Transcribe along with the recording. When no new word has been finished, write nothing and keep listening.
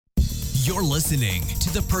You're listening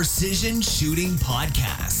to the Precision Shooting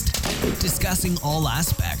Podcast, discussing all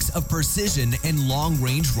aspects of precision and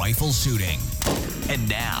long-range rifle shooting. And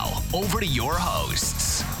now, over to your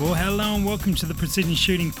hosts. Well, hello and welcome to the Precision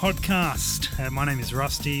Shooting Podcast. My name is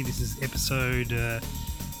Rusty. This is episode...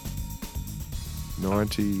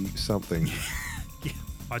 90-something. Yeah,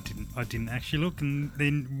 I didn't actually look and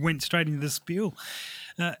then went straight into the spiel.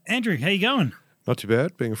 Andrew, how you going? Not too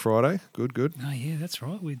bad, being a Friday. Good. Oh, yeah, that's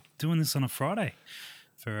right. We're doing this on a Friday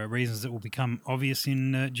for reasons that will become obvious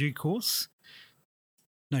in due course.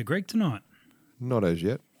 No Greg tonight. Not as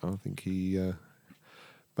yet. I think he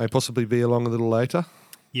may possibly be along a little later.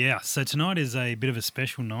 Yeah, so tonight is a bit of a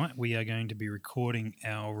special night. We are going to be recording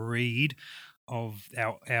our read of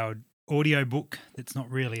our audio book. It's not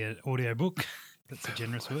really an audio book. That's a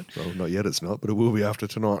generous word. Well, not yet it's not, but it will be after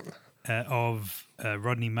tonight. Of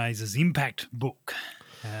Rodney Mays' Impact book.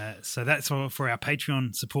 So that's all for our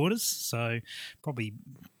Patreon supporters. So probably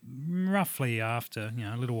roughly after,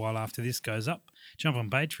 a little while after this goes up, jump on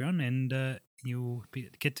Patreon and you'll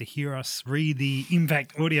get to hear us read the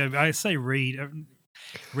Impact audio. I say read.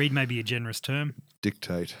 Read may be a generous term.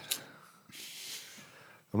 Dictate.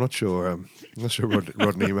 I'm not sure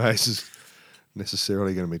Rodney Mays is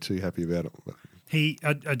necessarily going to be too happy about it. But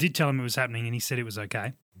I did tell him it was happening and he said it was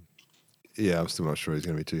okay. yeah, I'm still not sure he's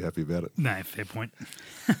going to be too happy about it. No, fair point.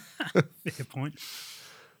 Fair point.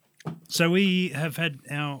 So we have had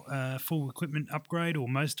our full equipment upgrade, or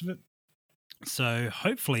most of it. So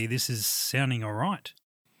hopefully this is sounding all right.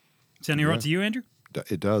 Sounding all right to you, Andrew?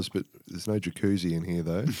 It does, but there's no jacuzzi in here,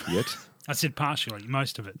 though, yet. I said partially,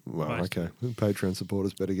 most of it. Well, most. okay. Patreon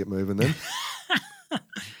supporters better get moving then.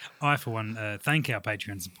 I, for one, thank our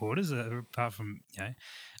Patreon supporters, apart from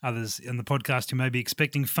others in the podcast who may be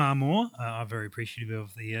expecting far more. I'm very appreciative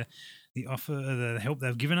of the offer, the help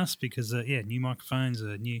they've given us because, new microphones,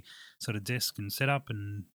 a new sort of desk and setup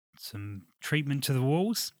and some treatment to the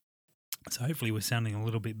walls. So hopefully we're sounding a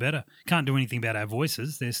little bit better. Can't do anything about our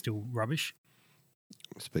voices. They're still rubbish.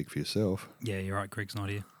 Speak for yourself. Yeah, you're right. Greg's not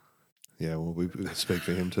here. Yeah, well, we speak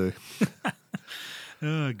for him too.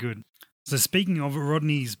 Oh, good. So speaking of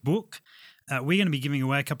Rodney's book, we're going to be giving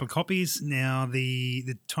away a couple of copies. Now,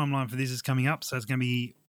 the timeline for this is coming up, so it's going to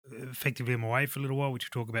be effectively I'm away for a little while, which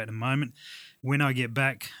we'll talk about in a moment. When I get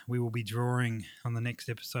back, we will be drawing on the next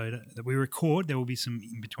episode that we record. There will be some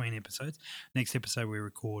in-between episodes. Next episode we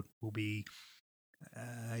record will be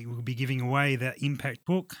we'll be giving away that Impact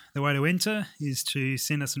book. The way to enter is to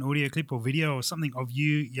send us an audio clip or video or something of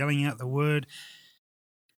you yelling out the word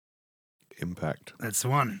Impact. That's the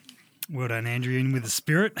one. Well done, Andrew, in with the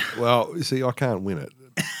spirit. Well, you see, I can't win it.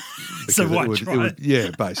 So why try it?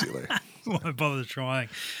 Yeah, basically. Why bother trying?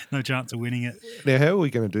 No chance of winning it. Now, how are we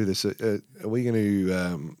going to do this? Are we going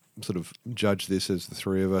to sort of judge this as the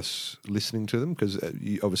three of us listening to them? Because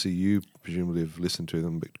obviously you presumably have listened to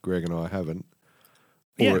them, but Greg and I haven't.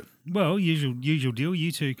 Yeah. Well, usual deal.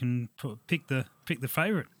 You two can pick the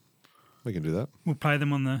favourite. We can do that. We'll play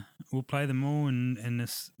them all, and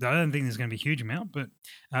this. I don't think there's going to be a huge amount, but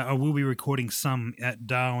I will be recording some at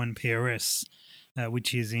Darwin PRS,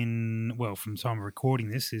 which is from the time of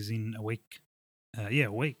recording this is in a week.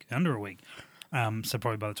 Under a week. So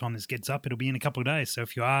probably by the time this gets up, it'll be in a couple of days. So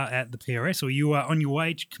if you are at the PRS or you are on your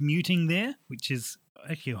way commuting there, which is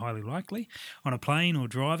actually highly likely, on a plane or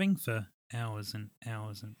driving for hours and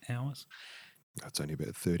hours and hours. That's only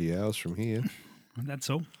about 30 hours from here.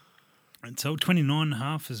 That's all. And so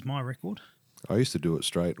 29.5 is my record. I used to do it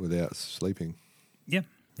straight without sleeping. Yeah.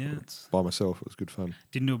 It's by myself. It was good fun.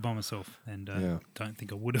 Didn't do it by myself, and don't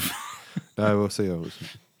think I would have. No, well, see, I was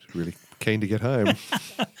really keen to get home.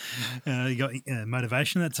 You got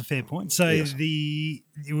motivation. That's a fair point. So yes.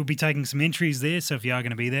 You will be taking some entries there. So if you are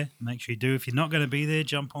going to be there, make sure you do. If you're not going to be there,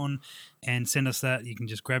 jump on and send us that. You can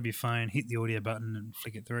just grab your phone, hit the audio button, and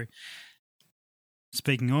flick it through.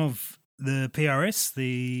 Speaking of the PRS,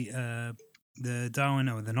 the Darwin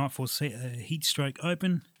or the Nightforce Heat Stroke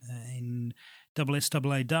Open in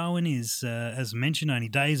SSAA Darwin is, as mentioned, only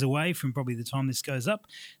days away from probably the time this goes up.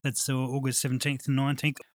 That's August 17th and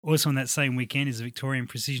 19th. Also on that same weekend is the Victorian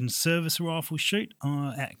Precision Service Rifle Shoot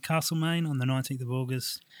at Castlemaine on the 19th of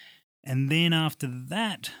August. And then after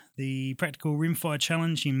that, the Practical Rimfire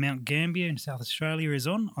Challenge in Mount Gambier in South Australia is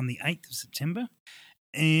on the 8th of September.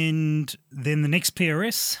 And then the next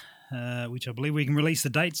PRS, which I believe we can release the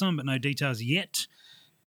dates on, but no details yet,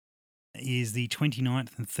 is the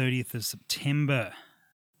 29th and 30th of September.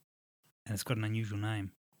 And it's got an unusual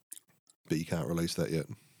name. But you can't release that yet.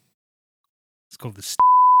 It's called the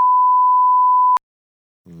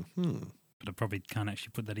Mm-hmm. But I probably can't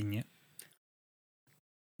actually put that in yet.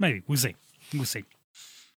 Maybe. We'll see.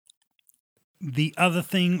 The other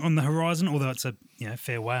thing on the horizon, although it's a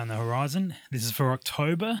fair way on the horizon, this is for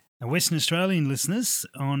October. Now, Western Australian listeners,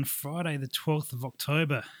 on Friday the 12th of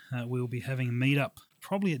October, we'll be having a meet-up,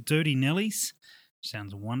 probably at Dirty Nelly's.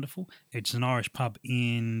 Sounds wonderful. It's an Irish pub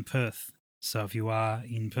in Perth. So if you are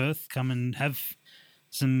in Perth, come and have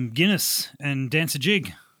some Guinness and dance a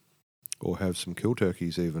jig. Or have some kill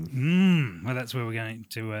turkeys even. Well, that's where we're going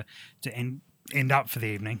to end up for the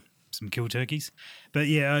evening. Some kill turkeys. But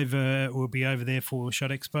yeah, we'll be over there for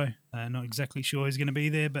Shot Expo. Not exactly sure who's going to be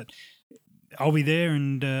there, but I'll be there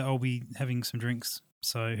and I'll be having some drinks.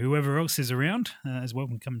 So whoever else is around is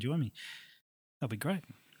welcome to come and join me. That'll be great.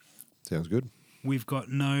 Sounds good. We've got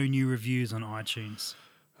no new reviews on iTunes.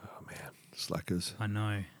 Oh, man. Slackers. I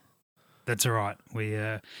know. That's all right.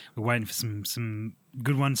 We're waiting for some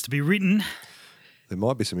good ones to be written. There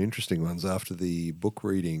might be some interesting ones after the book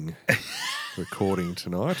reading recording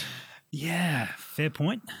tonight. Yeah, fair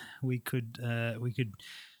point. We could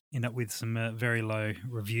end up with some very low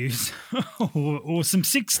reviews or some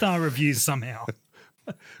 6-star reviews somehow.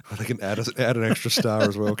 They can add an extra star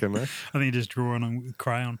as well, can they? I think just draw on with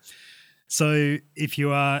crayon. So if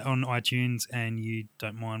you are on iTunes and you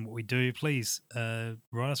don't mind what we do, please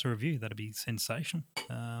write us a review. That'd be sensational.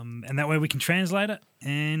 And that way we can translate it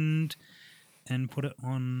and put it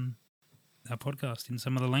on our podcast in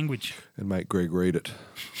some other language. And make Greg read it.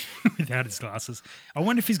 Without his glasses. I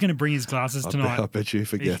wonder if he's going to bring his glasses tonight. I bet you he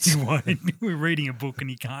forgets. He won't. We're reading a book and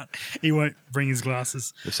he won't bring his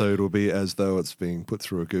glasses. So it'll be as though it's being put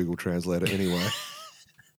through a Google Translator anyway.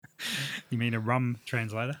 You mean a rum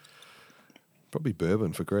translator? Probably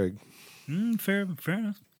bourbon for Greg. Fair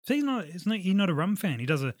enough. So he's not a rum fan. He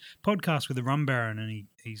does a podcast with a rum baron and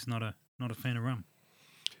he's not a fan of rum.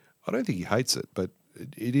 I don't think he hates it, but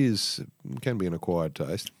it can be an acquired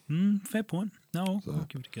taste. Fair point. No, I'll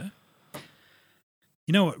give it a go.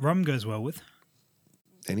 You know what rum goes well with?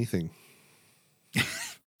 Anything.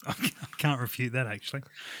 I can't refute that, actually.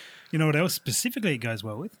 You know what else specifically it goes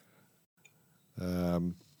well with?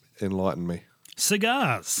 Enlighten me.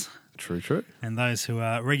 Cigars. True. And those who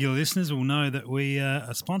are regular listeners will know that we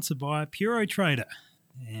are sponsored by Puro Trader.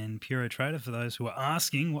 And Puro Trader, for those who are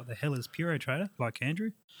asking, what the hell is Puro Trader, like Andrew?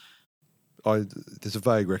 There's a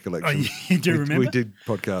vague recollection. Oh, you do remember? We did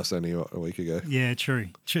podcast only a week ago. Yeah, true.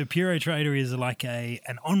 Puro Trader is like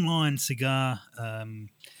an online cigar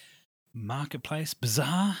marketplace,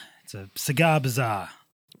 bazaar. It's a cigar bazaar.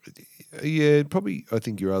 Yeah, probably. I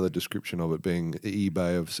think your other description of it being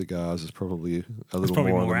eBay of cigars is probably a little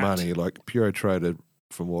more on the money. Like Puro Trader,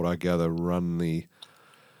 from what I gather, run the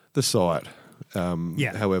site.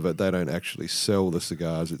 However, they don't actually sell the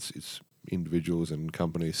cigars. It's individuals and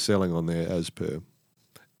companies selling on there as per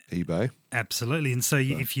eBay. Absolutely. And so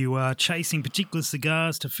if you are chasing particular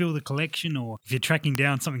cigars to fill the collection, or if you're tracking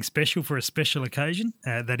down something special for a special occasion,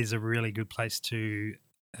 that is a really good place to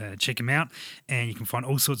check them out. And you can find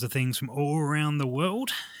all sorts of things from all around the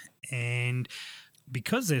world. And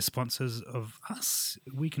because they're sponsors of us,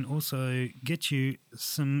 we can also get you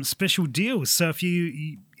some special deals. So if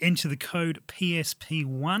you enter the code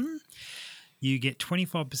PSP1, you get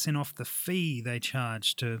 25% off the fee they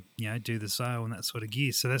charge to do the sale and that sort of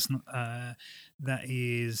gear. So that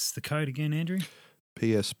is the code again, Andrew?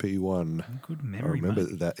 PSP1. Good memory, I remember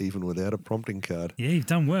mate. that even without a prompting card. Yeah, you've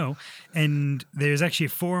done well. And there's actually a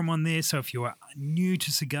forum on there. So if you are new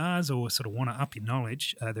to cigars or sort of want to up your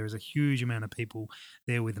knowledge, there is a huge amount of people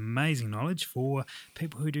there with amazing knowledge for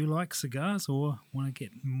people who do like cigars or want to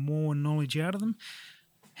get more knowledge out of them.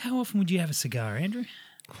 How often would you have a cigar, Andrew?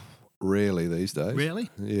 Rarely these days. Really?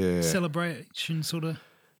 Yeah. Celebration sort of?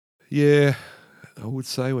 Yeah. I would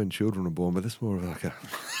say when children are born, but that's more of like a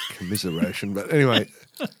commiseration. But anyway,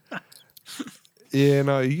 yeah,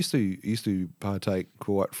 no, I used to partake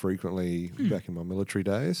quite frequently back in my military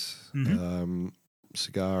days. Mm-hmm.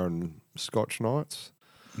 Cigar and Scotch nights,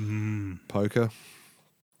 poker,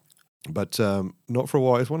 but not for a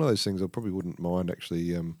while. It's one of those things I probably wouldn't mind actually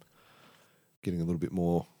getting a little bit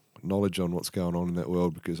more knowledge on what's going on in that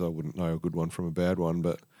world, because I wouldn't know a good one from a bad one,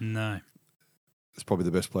 but no, it's probably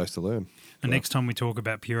the best place to learn. And next time we talk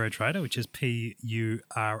about Puro Trader, which is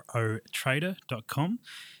purotrader.com,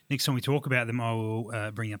 next time we talk about them, I will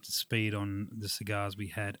bring you up to speed on the cigars we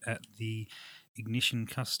had at the Ignition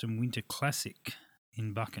Custom Winter Classic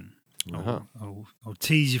in Buchan. I'll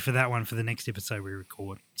tease you for that one for the next episode we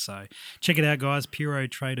record. So check it out, guys,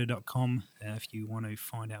 purotrader.com if you want to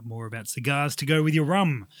find out more about cigars to go with your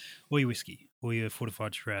rum or your whiskey or your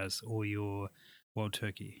fortified Shiraz or your wild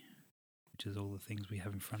turkey, which is all the things we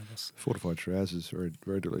have in front of us. Fortified Shiraz is very,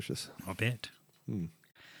 very delicious. I bet.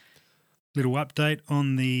 Little update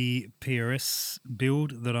on the PRS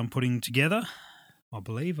build that I'm putting together. I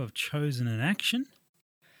believe I've chosen an action.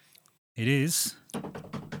 It is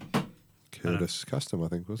Curtis Custom, I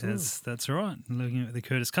think, wasn't it? That's right. Looking at the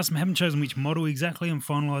Curtis Custom. I haven't chosen which model exactly. I'm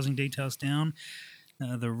finalising details down.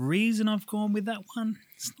 The reason I've gone with that one,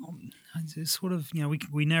 it's sort of,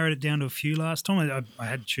 we narrowed it down to a few last time. I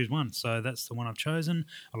had to choose one, so that's the one I've chosen.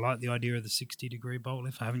 I like the idea of the 60-degree bolt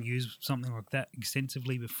lift. I haven't used something like that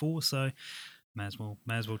extensively before, so may as well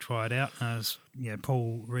try it out.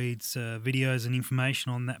 Paul Reed's videos and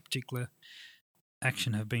information on that particular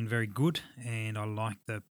action have been very good, and I like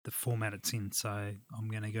the format it's in, so I'm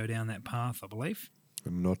going to go down that path, I believe.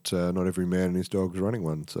 And not every man and his dog's running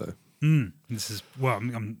one, so... This is,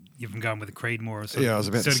 I'm going with the Creedmoor. I was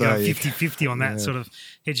about to say. 50-50 on that, sort of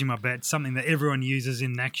hedging my bet. Something that everyone uses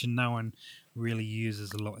in action, no one really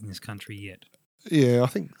uses a lot in this country yet. Yeah, I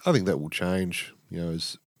think that will change,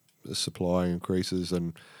 as supply increases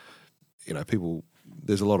and, people,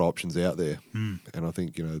 there's a lot of options out there. And I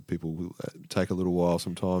think, people will take a little while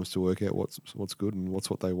sometimes to work out what's good and what's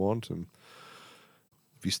what they want. And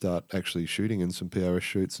if you start actually shooting in some PRS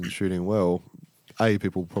shoots and shooting well,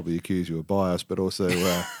 people probably accuse you of bias, but also,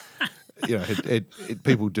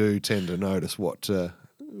 people do tend to notice what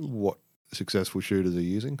successful shooters are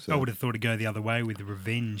using. So. I would have thought it'd go the other way with the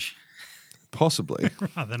revenge. Possibly.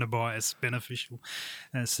 Rather than a bias beneficial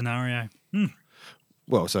scenario.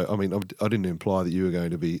 Well, so, I mean, I didn't imply that you were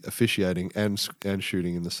going to be officiating and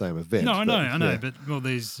shooting in the same event. No, I know. But,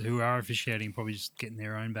 these who are officiating probably just getting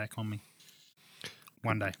their own back on me.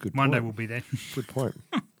 One day. One day we'll be there. Good point.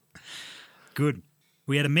 Good.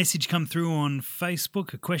 We had a message come through on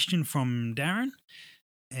Facebook, a question from Darren,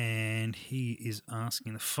 and he is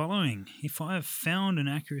asking the following. If I have found an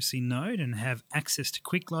accuracy node and have access to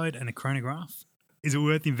quick load and a chronograph, is it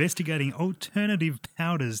worth investigating alternative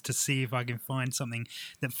powders to see if I can find something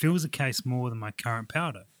that fills the case more than my current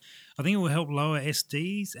powder? I think it will help lower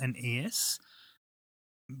SDs and ES,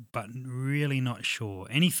 but really not sure.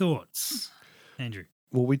 Any thoughts, Andrew?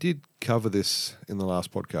 Well, we did cover this in the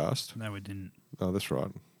last podcast. No, we didn't. Oh, that's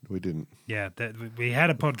right. We didn't. Yeah, we had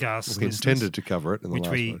a podcast. We intended to cover it in the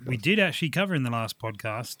last podcast. We did actually cover in the last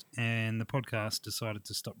podcast, and the podcast decided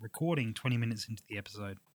to stop recording 20 minutes into the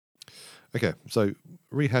episode. Okay, so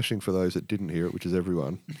rehashing for those that didn't hear it, which is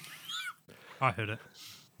everyone. I heard it.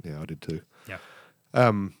 Yeah, I did too. Yeah.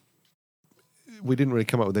 We didn't really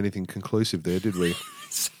come up with anything conclusive there, did we?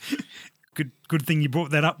 Good thing you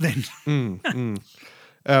brought that up then.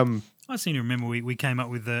 I seem to remember we came up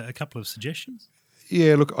with a couple of suggestions.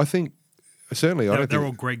 Yeah, look, I think certainly they're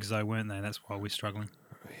all Greg's though, weren't they? That's why we're struggling.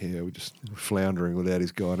 Yeah, we're just floundering without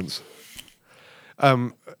his guidance.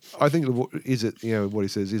 I think what he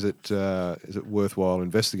says, is it worthwhile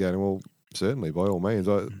investigating? Well, certainly, by all means.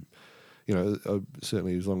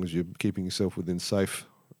 Certainly as long as you're keeping yourself within safe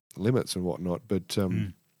limits and whatnot. But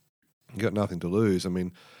you've got nothing to lose. I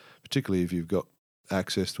mean, particularly if you've got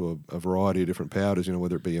access to a variety of different powders,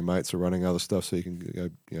 whether it be your mates or running other stuff, so you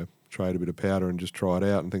can go, trade a bit of powder and just try it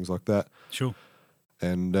out and things like that. Sure.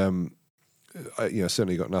 And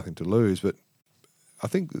certainly got nothing to lose. But I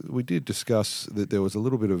think we did discuss that there was a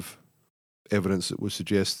little bit of evidence that would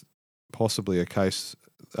suggest possibly a case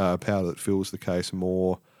powder that fills the case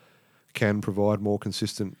more can provide more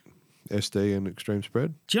consistent SD and extreme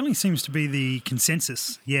spread. Generally seems to be the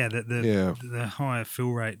consensus. Yeah, the higher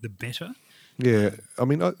fill rate, the better. Yeah, I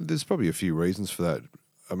mean, there's probably a few reasons for that.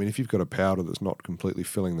 I mean, if you've got a powder that's not completely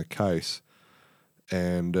filling the case,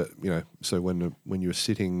 and so when you're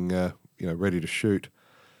sitting, ready to shoot,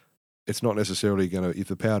 it's not necessarily going to. If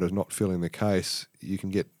the powder's not filling the case, you can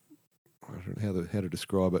get. I don't know how to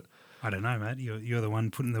describe it. I don't know, mate. You're the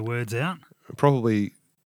one putting the words out. Probably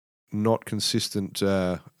not consistent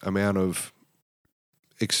amount of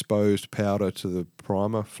exposed powder to the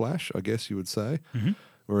primer flash, I guess you would say. Mm-hmm.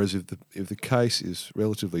 Whereas if the case is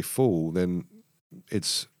relatively full, then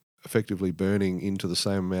it's effectively burning into the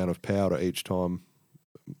same amount of powder each time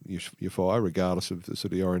you fire, regardless of the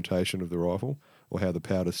sort of orientation of the rifle or how the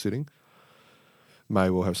powder's sitting. May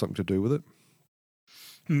well have something to do with it.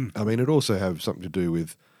 I mean, it also have something to do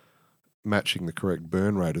with matching the correct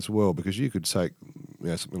burn rate as well, because you could take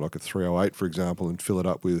something like a 308, for example, and fill it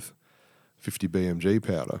up with 50 BMG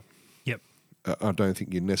powder. Yep. I don't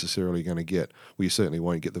think you're necessarily going to get, well, you certainly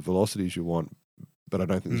won't get the velocities you want, but I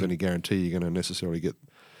don't think there's any guarantee you're going to necessarily get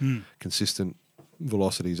consistent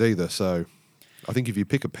velocities either. So I think if you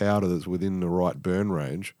pick a powder that's within the right burn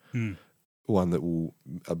range, one that will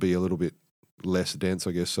be a little bit less dense,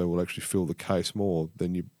 I guess, so will actually fill the case more,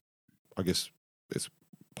 then I guess it's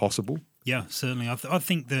possible. Yeah, certainly. I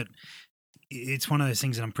think that it's one of those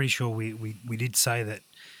things that I'm pretty sure we did say that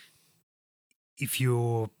if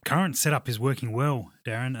your current setup is working well,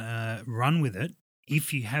 Darren, run with it.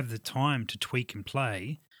 If you have the time to tweak and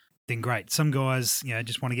play, then great. Some guys,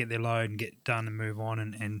 just want to get their load and get done and move on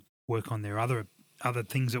and work on their other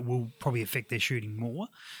things that will probably affect their shooting more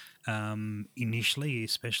initially,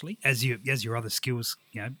 especially as your other skills,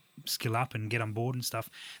 skill up and get on board and stuff.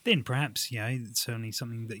 Then perhaps, it's certainly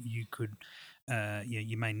something that you could,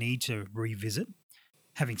 you may need to revisit.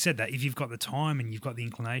 Having said that, if you've got the time and you've got the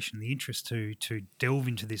inclination, the interest to delve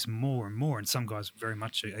into this more and more, and some guys very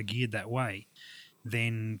much are geared that way,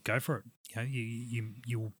 then go for it.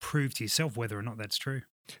 You will prove to yourself whether or not that's true.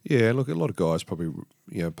 Yeah, look, a lot of guys probably,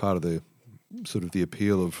 part of the sort of the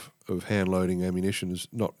appeal of hand loading ammunition is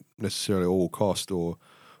not necessarily all cost or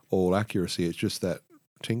all accuracy. It's just that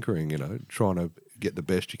tinkering, trying to get the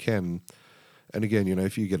best you can. And again,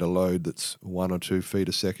 if you get a load that's 1 or 2 feet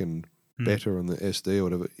a second better on the SD or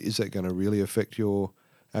whatever, is that going to really affect your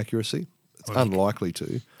accuracy? It's unlikely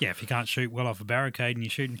to. Yeah, if you can't shoot well off a barricade and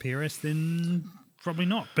you're shooting PRS, then probably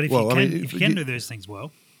not. But if you can do those things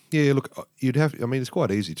well. Yeah, look, it's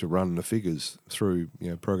quite easy to run the figures through,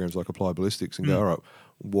 programs like Applied Ballistics and go, all right,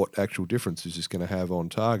 what actual difference is this going to have on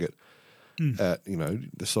target at,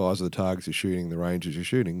 the size of the targets you're shooting, the ranges you're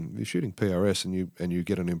shooting. You're shooting PRS and you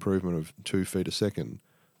get an improvement of 2 feet a second.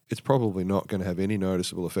 It's probably not going to have any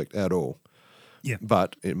noticeable effect at all. Yeah.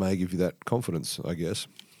 But it may give you that confidence, I guess.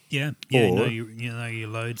 Yeah. Or, your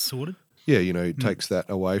load's sorted. Yeah, it takes that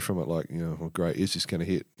away from it, like, well, great, is this going to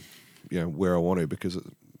hit, where I want to, because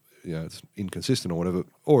it's inconsistent or whatever.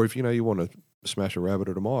 Or if, you want to smash a rabbit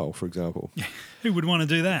at a mile, for example. Who would want to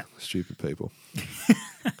do that? Stupid people.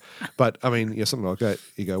 But, something like that,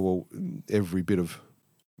 you go, well, every bit of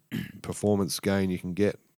performance gain you can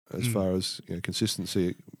get as far as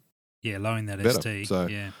consistency. Yeah, lowering that better. ST. So,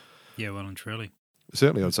 yeah, well and truly.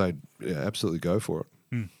 Certainly I'd say, absolutely go for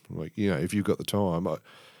it. Like, if you've got the time.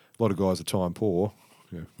 A lot of guys are time poor.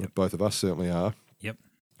 Like both of us certainly are. Yep.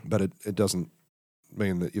 But it doesn't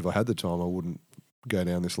mean that if I had the time, I wouldn't go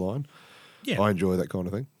down this line. Yeah. I enjoy that kind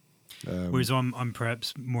of thing. Whereas I'm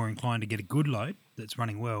perhaps more inclined to get a good load that's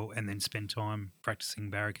running well and then spend time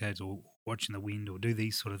practicing barricades or watching the wind or do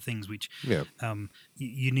these sort of things, which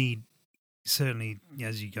you need. Certainly,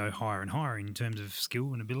 as you go higher and higher in terms of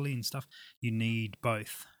skill and ability and stuff, you need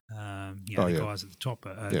both. The guys at the top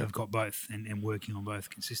have got both and working on both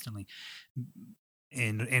consistently.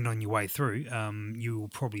 And on your way through, you will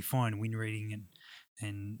probably find wind reading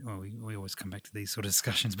and we always come back to these sort of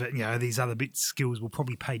discussions, but these other skills will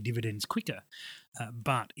probably pay dividends quicker.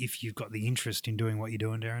 But if you've got the interest in doing what you're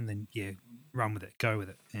doing, Darren, then run with it, go with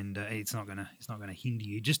it, and it's not gonna hinder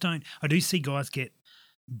you. Just don't. I do see guys get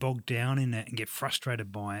bogged down in that and get frustrated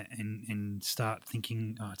by it and start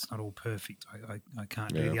thinking, oh, it's not all perfect. I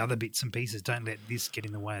can't do the other bits and pieces. Don't let this get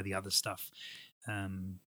in the way of the other stuff.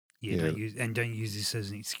 Don't use this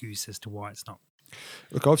as an excuse as to why it's not.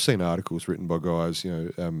 Look, I've seen articles written by guys,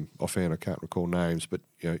 offhand I can't recall names, but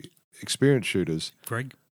experienced shooters.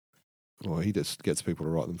 Greg? Well, he just gets people to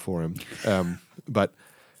write them for him. But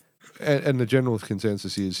the general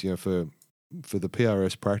consensus is, for the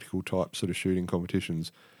PRS practical type sort of shooting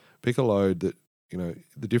competitions, pick a load that,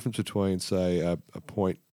 the difference between, say, a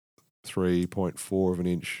 0.3, 0.4 of an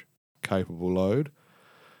inch capable load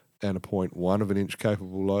and a 0.1 of an inch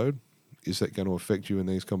capable load. Is that going to affect you in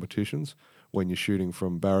these competitions when you're shooting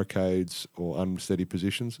from barricades or unsteady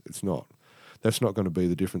positions? It's not. That's not going to be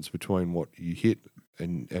the difference between what you hit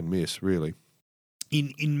and miss, really.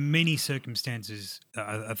 In many circumstances,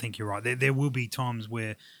 I think you're right. There will be times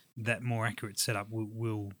where that more accurate setup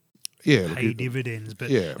will pay dividends.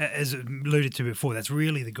 But as alluded to before, that's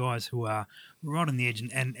really the guys who are right on the edge.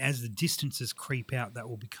 And as the distances creep out, that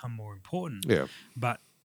will become more important. Yeah. But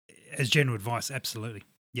as general advice, absolutely.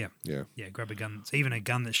 Yeah. Grab a gun. It's even a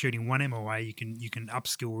gun that's shooting 1 MOA. You can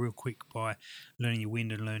upskill real quick by learning your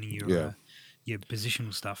wind and learning your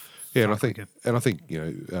positional stuff. Yeah, and I think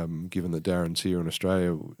given that Darren's here in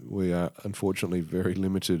Australia, we are unfortunately very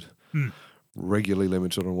limited, regularly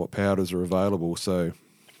limited on what powders are available. So,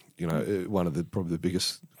 one of probably the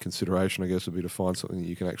biggest consideration, I guess, would be to find something that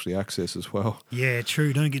you can actually access as well. Yeah,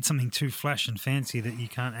 true. Don't get something too flash and fancy that you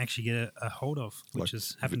can't actually get a hold of, which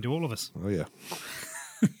has happened to all of us. Oh yeah.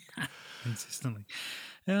 Consistently.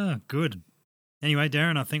 Oh, good. Anyway,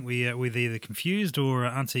 Darren, I think we've either confused or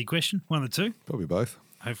answered your question. One of the two. Probably both.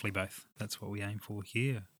 Hopefully both. That's what we aim for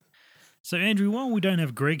here. So, Andrew, while we don't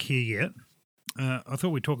have Greg here yet, I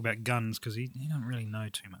thought we'd talk about guns because he don't really know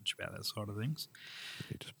too much about that side of things.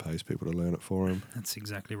 He just pays people to learn it for him. That's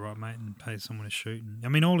exactly right, mate, and pays someone to shoot. And, I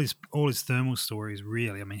mean, all his thermal stories,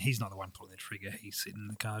 really, I mean, he's not the one pulling the trigger. He's sitting in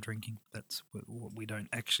the car drinking. That's what we don't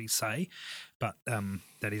actually say, but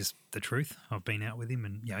that is the truth. I've been out with him,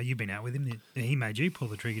 and you've been out with him. He made you pull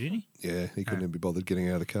the trigger, didn't he? Yeah, he couldn't even be bothered getting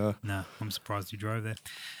out of the car. No, I'm surprised he drove there.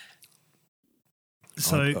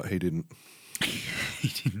 So he didn't. He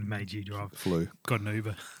didn't make you drive. Flew. Got an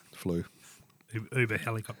Uber. Flew. Uber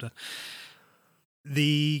helicopter.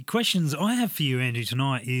 The questions I have for you, Andrew,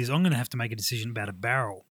 tonight is I'm going to have to make a decision about a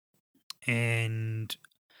barrel. And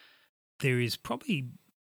there is probably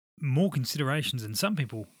more considerations than some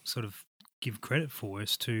people sort of give credit for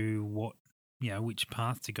as to what, which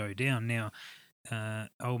path to go down. Now,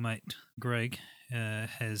 old mate Greg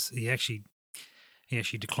he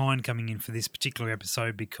actually declined coming in for this particular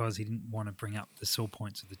episode because he didn't want to bring up the sore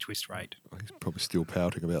points of the twist rate. He's probably still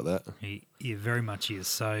pouting about that. He very much is.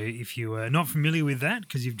 So if you are not familiar with that,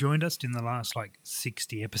 because you've joined us in the last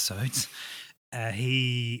 60 episodes,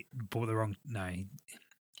 he bought the wrong... No,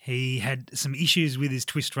 he had some issues with his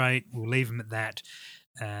twist rate. We'll leave him at that.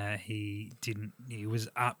 He was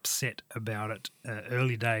upset about it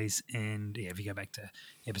early days, and if you go back to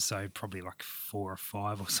episode probably 4 or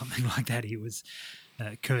 5 or something like that, he was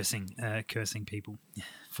cursing people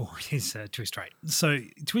for his twist rate. So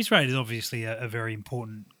twist rate is obviously a very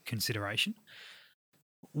important consideration.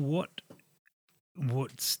 We'll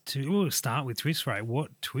start with twist rate.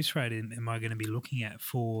 What twist rate am I going to be looking at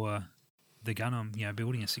for the gun I'm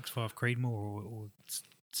building, a 6.5 Creedmoor or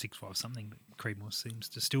 6.5 something, but Creedmoor seems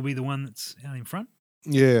to still be the one that's out in front.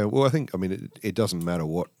 Yeah, well, it doesn't matter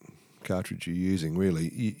what cartridge you're using,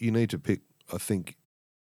 really. You need to pick, I think,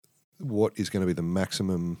 what is going to be the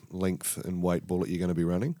maximum length and weight bullet you're going to be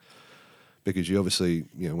running, because you obviously,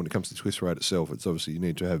 when it comes to twist rate itself, it's obviously you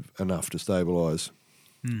need to have enough to stabilise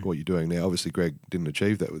what you're doing. Now, obviously, Greg didn't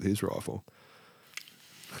achieve that with his rifle.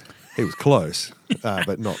 He was close,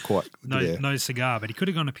 but not quite there. No cigar, but he could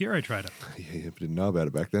have gone to Puro Trader. Yeah, we didn't know about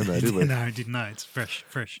it back then, though, did we? No, I didn't know. It's fresh.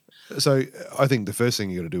 So I think the first thing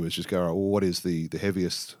you got to do is just go, all right, well, what is the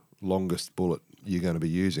heaviest, longest bullet you're going to be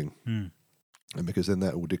using? And because then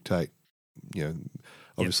that will dictate,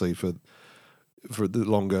 obviously for the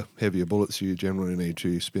longer, heavier bullets, you generally need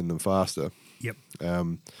to spin them faster. Yep.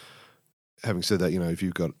 Having said that, if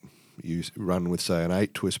you run with, say, an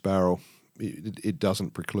 8 twist barrel, it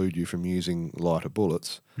doesn't preclude you from using lighter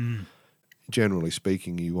bullets. Generally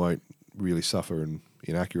speaking, you won't really suffer in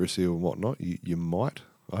inaccuracy or whatnot. You might.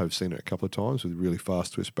 I have seen it a couple of times with really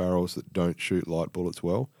fast twist barrels that don't shoot light bullets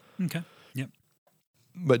well. Okay, yep.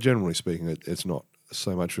 But generally speaking, it's not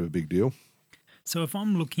so much of a big deal. So if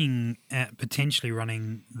I'm looking at potentially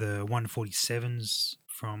running the 147s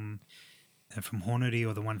from Hornady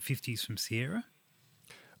or the 150s from Sierra,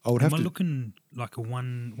 am I looking like a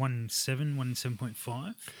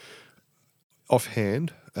 1.7.5?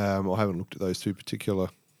 Offhand, I haven't looked at those two particular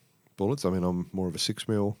bullets. I mean, I'm more of a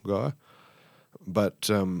 6mm guy. But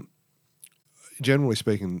generally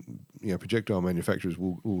speaking, projectile manufacturers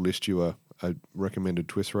will list you a recommended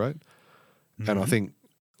twist rate. And I think,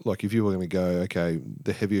 if you were going to go, okay,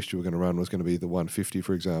 the heaviest you were going to run was going to be the 150,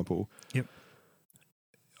 for example. Yep.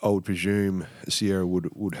 I would presume Sierra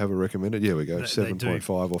would have a recommended. Yeah, we go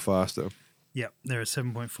 7.5 or faster. Yep, they're a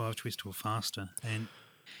 7.5 twist or faster. And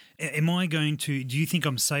am I going to? Do you think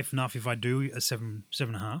I'm safe enough if I do a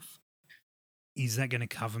 7.5? Is that going to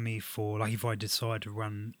cover me for if I decide to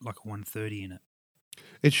run a 130 in it?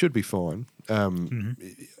 It should be fine.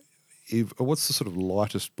 What's the sort of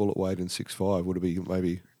lightest bullet weight in 6.5? Would it be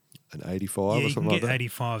maybe an 85 or something like that? Yeah, you can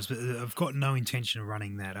get 85s, but I've got no intention of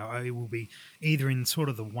running that. I will be either in sort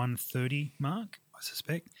of the 130 mark, I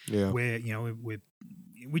suspect, where,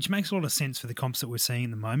 which makes a lot of sense for the comps that we're seeing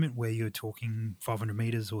at the moment, where you're talking 500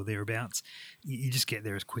 metres or thereabouts. You just get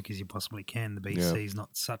there as quick as you possibly can. The BC is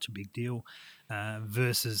not such a big deal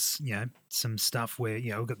versus, some stuff where,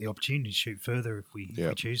 we've got the opportunity to shoot further if we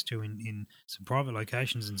choose to in some private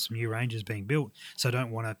locations and some new ranges being built. So I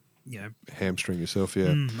don't want to, hamstring yourself,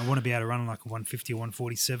 I want to be able to run like a 150 or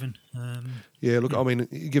 147. Look, I mean,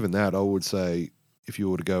 given that, I would say if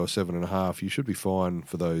you were to go a 7.5, you should be fine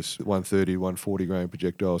for those 130, 140 grain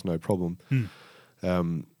projectiles, no problem. I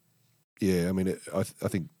mean, I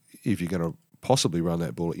think if you're going to possibly run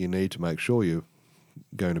that bullet, you need to make sure you're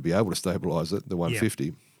going to be able to stabilise it, the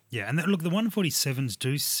 150. Yeah, and look, the 147s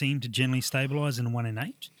do seem to generally stabilise in 1 in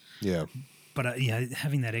 8. Yeah. But,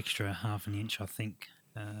 having that extra half an inch, I think,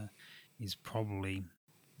 is probably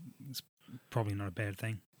not a bad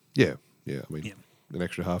thing. Yeah. I mean, an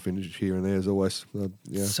extra half inch here and there is always,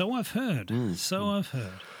 yeah. So I've heard. I've heard.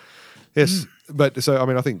 Yes, but so, I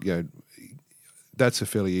mean, I think, that's a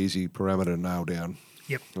fairly easy parameter to nail down.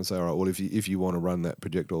 Yep. And say, all right, well, if you want to run that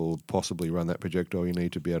projectile or possibly run that projectile, you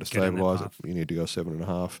need to be able to stabilise it. You need to go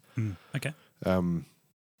 7.5. Okay.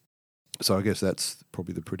 So I guess that's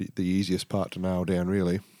probably the easiest part to nail down,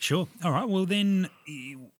 really. Sure. All right. Well, then,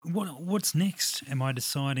 what's next? Am I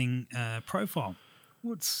deciding profile?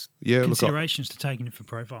 What's considerations to take in for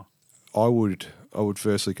profile? I would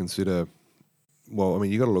firstly consider. Well, I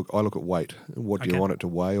mean, you got to look. I look at weight. What do you want it to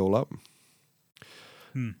weigh all up?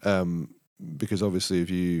 Because obviously, if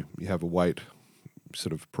you have a weight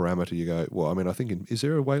sort of parameter, you go, well, I mean, I think, is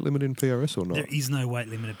there a weight limit in PRS or not? There is no weight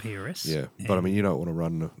limit in PRS. Yeah, but I mean, you don't want to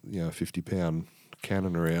run a 50-pound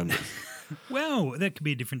cannon around. Well, that could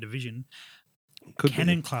be a different division. Could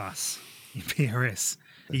cannon be. class in PRS.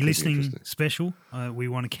 Are you listening, Special? We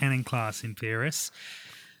want a cannon class in PRS.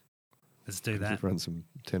 Let's do that. Just run some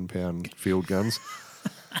 10-pound field guns.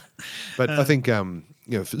 But I think,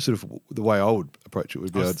 sort of the way I would approach it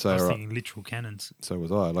would be, I'd say, I was thinking literal cannons. So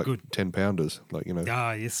was I, like good. 10-pounders, like,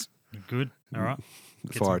 Ah, yes. Good. All right.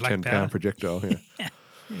 Fire a 10-pound projectile, yeah.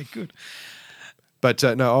 Yeah, good. But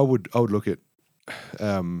no, I would look at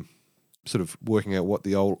sort of working out what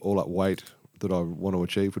the all-up weight that I want to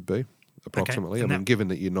achieve would be, approximately. Okay. I mean, given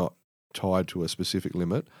that you're not tied to a specific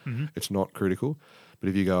limit, it's not critical. But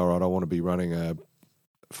if you go, all right, I want to be running a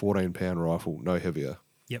 14-pound rifle, no heavier.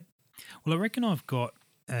 Yep. Well, I reckon I've got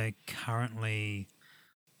currently,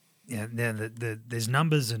 there's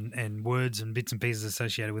numbers and words and bits and pieces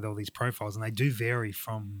associated with all these profiles, and they do vary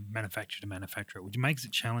from manufacturer to manufacturer, which makes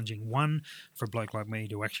it challenging, one, for a bloke like me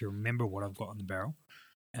to actually remember what I've got on the barrel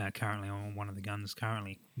currently on one of the guns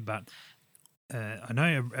currently. But I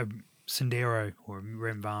know a Sendero or a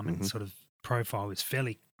Rem Varmint sort of profile is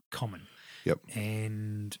fairly common. Yep.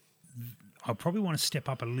 And I probably want to step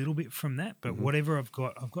up a little bit from that, but whatever I've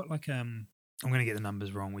got like I'm going to get the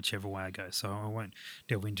numbers wrong whichever way I go, so I won't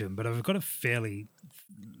delve into them. But I've got a fairly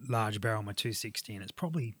large barrel, my 260, and it's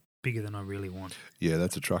probably bigger than I really want. Yeah,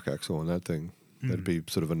 that's a truck axle on that thing. That'd be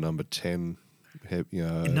sort of a number 10.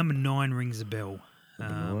 Number 9 rings a bell,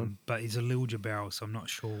 but it's a Lilja barrel, so I'm not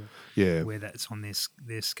sure where that's on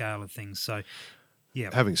their scale of things. So, yeah,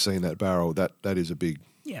 having seen that barrel, that is a big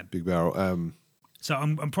barrel. So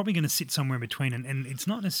I'm probably going to sit somewhere in between, and it's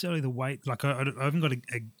not necessarily the weight. Like I haven't got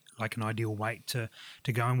an ideal weight to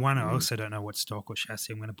go in. One, I also don't know what stock or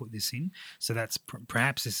chassis I'm going to put this in. So that's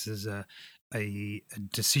perhaps this is a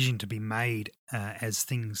decision to be made as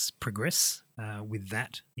things progress with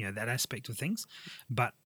that that aspect of things.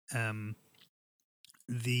 But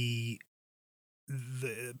the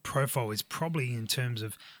profile is probably, in terms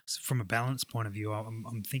of from a balance point of view,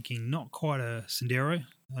 I'm thinking not quite a Sendero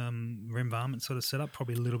Rem Varmint sort of setup,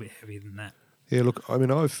 probably a little bit heavier than that. Yeah, look, I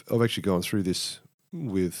mean, I've actually gone through this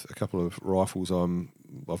with a couple of rifles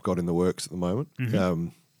I've got in the works at the moment,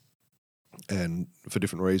 and for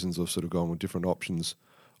different reasons I've sort of gone with different options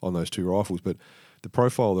on those two rifles. But the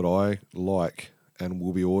profile that I like and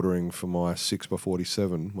will be ordering for my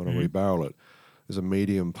 6x47 when I rebarrel it is a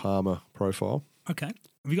medium Palmer profile. Okay.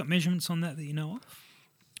 Have you got measurements on that you know of?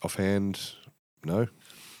 Offhand, no.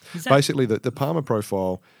 Basically, the Palmer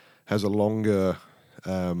profile has a longer,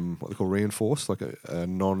 what they call reinforced, like a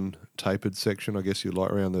non-tapered section, I guess you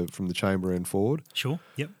like, around from the chamber end forward. Sure,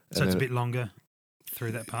 yep. So it's a bit longer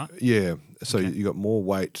through that part? Yeah. So you got more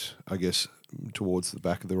weight, I guess, towards the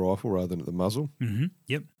back of the rifle rather than at the muzzle. Mm-hmm.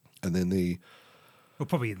 Yep. And then well,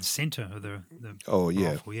 probably in the centre of the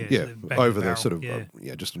rifle, yeah. So over the sort of,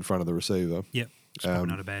 just in front of the receiver. Yep. It's probably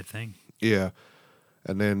not a bad thing. Yeah.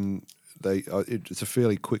 And then it's a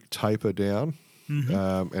fairly quick taper down,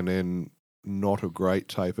 and then not a great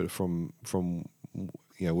taper from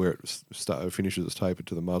where it finishes its taper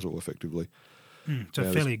to the muzzle effectively.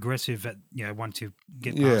 So fairly aggressive at once you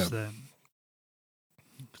get past the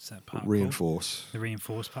what's that part reinforce called? The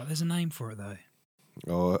reinforced part. There's a name for it though.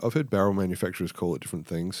 Oh, I've heard barrel manufacturers call it different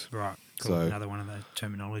things. Right. So another one of the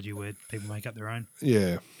terminology where people make up their own.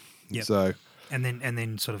 Yeah. Yep. So. And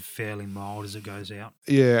then sort of fairly mild as it goes out.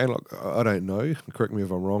 Yeah, and look, I don't know. Correct me if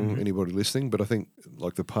I'm wrong, anybody listening, but I think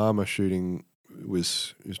like the Palmer shooting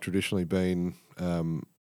has traditionally been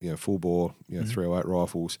full bore 308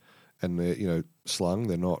 rifles, and they're slung.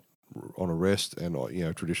 They're not on a rest, and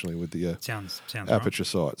traditionally with the sounds aperture right.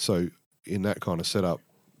 sight. So in that kind of setup,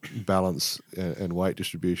 balance and weight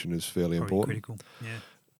distribution is fairly important. Critical.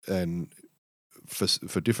 Yeah. And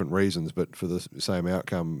for different reasons, but for the same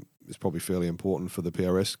outcome, is probably fairly important for the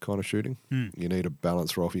PRS kind of shooting. You need a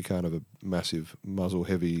balanced rifle. You can't have a massive muzzle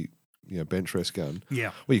heavy bench rest gun.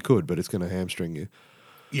 Yeah. Well, you could, but it's going to hamstring you.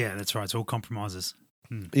 Yeah, that's right. It's all compromises.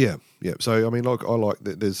 Yeah. So, I mean, I like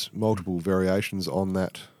that there's multiple variations on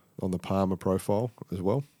the Palmer profile as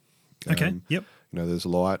well. Okay, yep. There's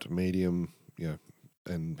light, medium,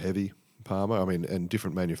 and heavy Palmer. I mean, and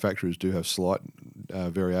different manufacturers do have slight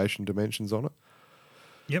variation dimensions on it.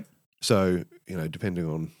 Yep. So, depending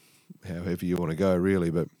on how heavy you want to go, really.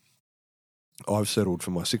 But I've settled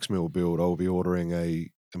for my 6mm build, I'll be ordering a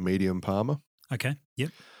medium Palmer. Okay, yep.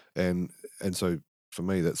 And so for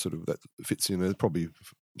me, that fits in. It's probably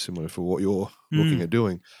similar for what you're looking at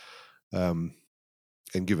doing. And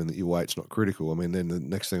given that your weight's not critical, I mean, then the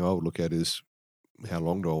next thing I would look at is how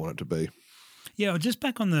long do I want it to be? Yeah, just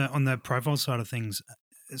back on the profile side of things.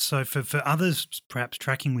 So for others, perhaps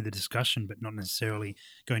tracking with the discussion, but not necessarily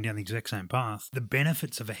going down the exact same path, the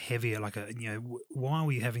benefits of a heavier, why are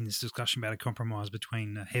we having this discussion about a compromise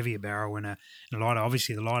between a heavier barrel and a lighter?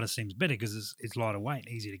 Obviously, the lighter seems better because it's lighter weight,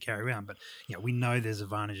 easier to carry around. But we know there's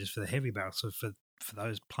advantages for the heavy barrel. So for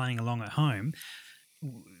those playing along at home,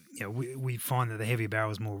 we find that the heavier barrel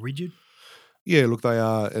is more rigid. Yeah, look, they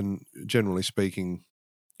are, and generally speaking,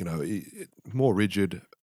 more rigid,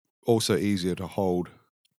 also easier to hold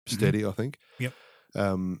steady, I think. Yep.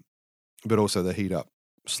 But also they heat up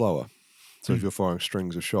slower. So if you're firing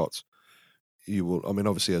strings of shots, you will, I mean,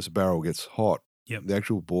 obviously as the barrel gets hot, the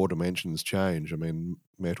actual bore dimensions change. I mean,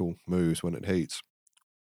 metal moves when it heats.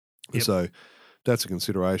 Yep. So that's a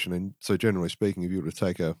consideration. And so generally speaking, if you were to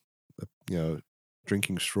take a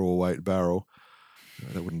drinking straw weight barrel,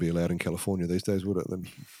 that wouldn't be allowed in California these days, would it? Then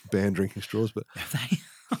ban drinking straws, but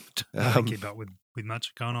they keep up with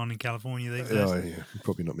much going on in California these days. Oh, yeah,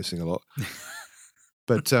 probably not missing a lot.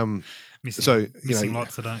 But missing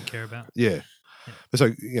lots I don't care about. Yeah.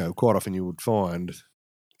 So quite often you would find,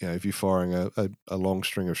 if you're firing a long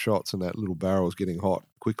string of shots and that little barrel is getting hot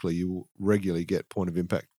quickly, you will regularly get point of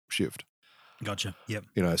impact shift. Gotcha. Yep.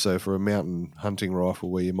 So for a mountain hunting rifle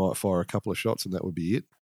where you might fire a couple of shots and that would be it,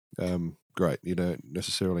 great. You don't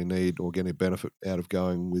necessarily need or get any benefit out of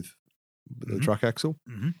going with the truck axle.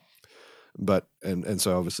 Mm-hmm. But and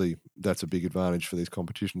so obviously that's a big advantage for these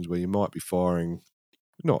competitions where you might be firing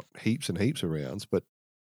not heaps and heaps of rounds, but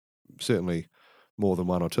certainly more than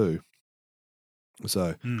one or two.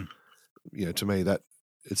 So, to me that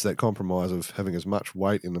it's that compromise of having as much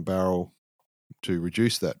weight in the barrel to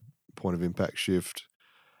reduce that point of impact shift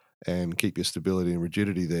and keep your stability and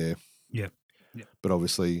rigidity there. Yeah. But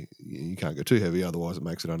obviously you can't go too heavy, otherwise it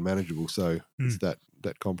makes it unmanageable. So it's that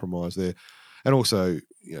compromise there. And also,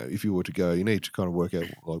 if you were to go, you need to kind of work out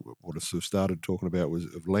like what I sort of started talking about was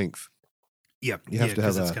of length. Yeah, you have to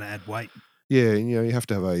have because it's going to add weight. Yeah, and, you have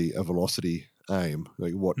to have a velocity aim,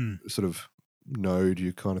 like what sort of node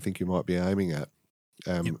you kind of think you might be aiming at.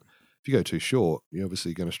 If you go too short, you're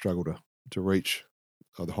obviously going to struggle to reach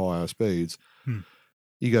the higher speeds.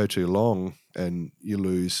 You go too long and you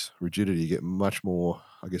lose rigidity. You get much more,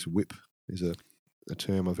 I guess, whip is a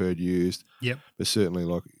term I've heard used. Yep. But certainly,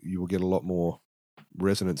 like, you will get a lot more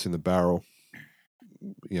resonance in the barrel,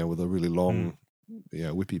 with a really long,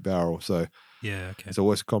 whippy barrel. So it's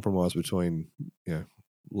always a compromise between,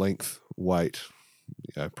 length, weight,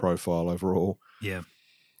 profile overall. Yeah.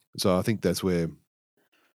 So I think that's where,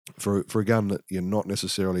 for a gun that you're not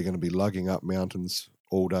necessarily going to be lugging up mountains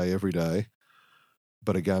all day, every day,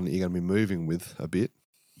 but a gun that you're going to be moving with a bit.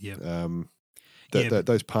 Yeah.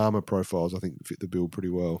 Those Palmer profiles, I think, fit the bill pretty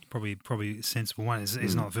well. Probably a sensible one.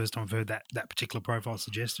 It's not the first time I've heard that particular profile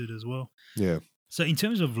suggested as well. Yeah. So in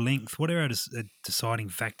terms of length, what are our deciding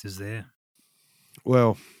factors there?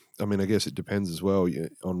 Well, I mean, I guess it depends as well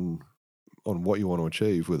on what you want to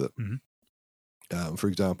achieve with it. Mm-hmm. For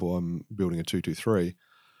example, I'm building a 223,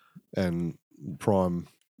 and prime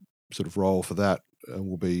sort of role for that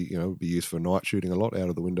will be used for night shooting a lot out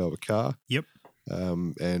of the window of a car. Yep.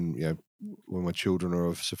 And when my children are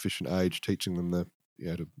of sufficient age, teaching them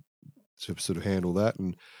to sort of handle that.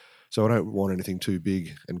 And so I don't want anything too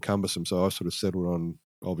big and cumbersome. So I've sort of settled on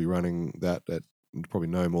I'll be running that at probably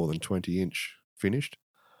no more than 20-inch finished.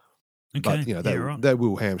 Okay. But that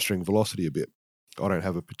will hamstring velocity a bit. I don't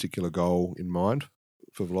have a particular goal in mind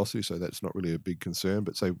for velocity, so that's not really a big concern.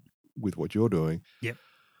 But say with what you're doing, yep,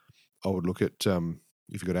 I would look at if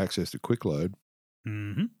you've got access to quick load,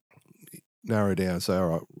 narrow down and say, all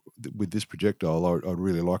right, with this projectile, I'd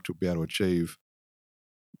really like to be able to achieve,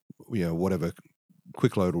 whatever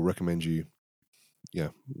quick load will recommend you,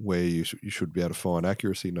 where you should be able to find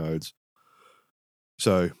accuracy nodes.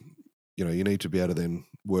 So, you need to be able to then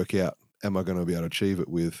work out, am I going to be able to achieve it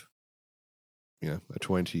with, a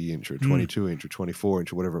 20-inch or a 22-inch or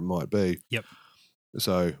 24-inch or whatever it might be. Yep.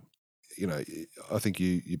 So I think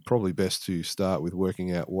you're probably best to start with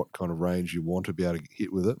working out what kind of range you want to be able to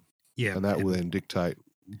hit with it. Yeah. And that will then dictate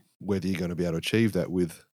whether you're going to be able to achieve that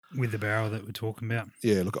with the barrel that we're talking about.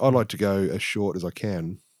 Yeah, look, I like to go as short as I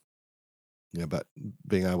can, but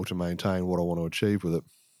being able to maintain what I want to achieve with it.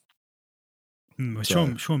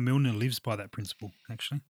 Sean Milner lives by that principle,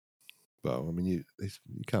 actually. Well, I mean, you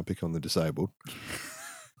can't pick on the disabled.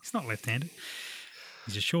 He's not left-handed.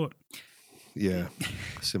 He's just short. Yeah,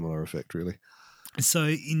 similar effect, really. So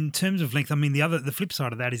in terms of length, I mean, the flip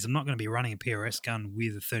side of that is I'm not going to be running a PRS gun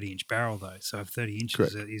with a 30-inch barrel, though. So if 30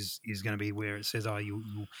 inches is going to be where it says,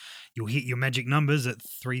 you'll hit your magic numbers at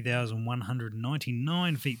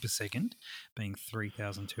 3,199 feet per second, being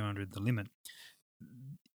 3,200 the limit.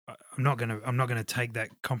 I'm not going to take that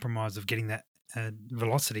compromise of getting that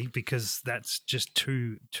velocity, because that's just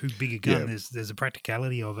too big a gun. Yeah. There's a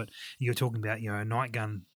practicality of it. You're talking about a night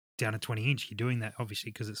gun down to 20 inch. You're doing that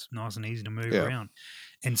obviously because it's nice and easy to move around,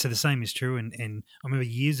 and so the same is true. And I remember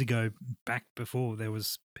years ago, back before there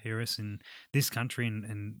was PRS in this country,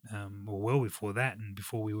 and well before that, and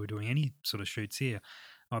before we were doing any sort of shoots here,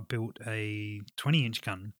 I built a 20-inch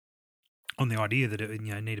gun on the idea that it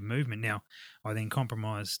needed movement. Now I then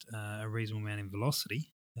compromised a reasonable amount in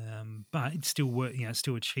velocity, but it still worked.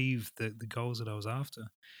 Still achieved the goals that I was after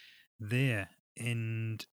there.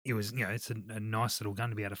 And it was, it's a nice little gun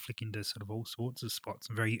to be able to flick into sort of all sorts of spots,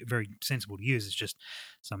 and very, very sensible to use. It's just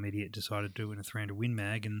some idiot decided to do it in a 300 Win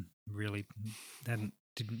Mag and really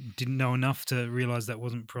didn't know enough to realise that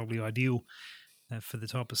wasn't probably ideal for the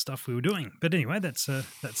type of stuff we were doing. But anyway, that's live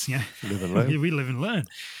and learn. We live and learn.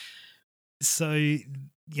 So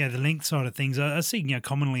the length side of things, I see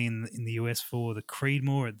commonly in the US for the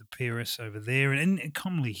Creedmoor at the PRS over there, and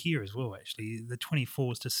commonly here as well. Actually, the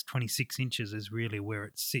 24 to 26 inches is really where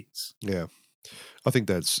it sits. Yeah, I think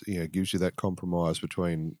that's gives you that compromise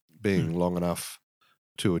between being long enough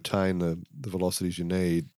to attain the velocities you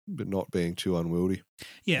need, but not being too unwieldy.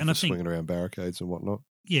 Yeah, and I think swinging around barricades and whatnot.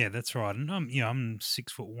 Yeah, that's right. And I'm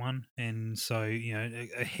 6'1", and so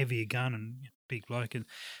a heavier gun and big bloke, and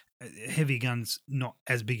a heavy gun's not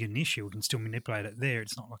as big an issue. We can still manipulate it there.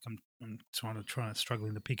 It's not like I'm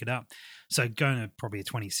struggling to pick it up. So going to probably a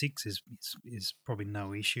 26 is probably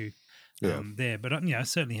no issue there. But I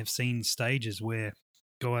certainly have seen stages where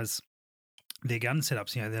guys, their gun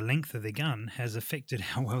setups, the length of their gun has affected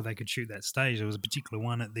how well they could shoot that stage. There was a particular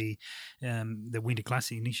one at the Winter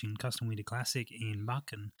Classic, Ignition Custom Winter Classic in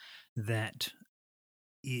Buchan, that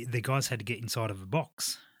the guys had to get inside of a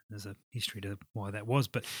box. There's a history to why that was,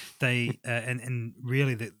 but they and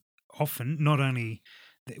really that often not only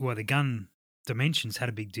the gun dimensions had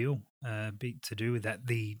a big deal, big to do with that.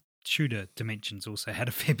 The shooter dimensions also had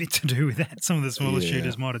a fair bit to do with that. Some of the smaller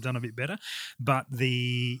shooters might have done a bit better, but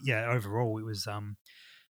overall it was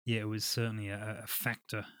it was certainly a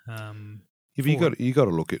factor. You got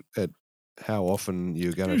to look at how often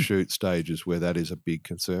you're going to shoot stages where that is a big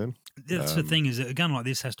concern. That's the thing, is that a gun like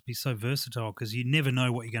this has to be so versatile because you never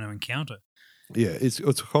know what you're going to encounter. Yeah, it's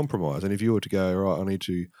a compromise. And if you were to go, right, I need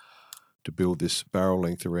to build this barrel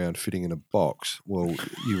length around fitting in a box, well,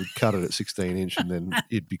 you would cut it at 16 inch and then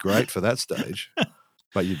it'd be great for that stage,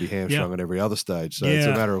 but you'd be hamstrung on every other stage. So it's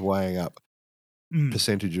a matter of weighing up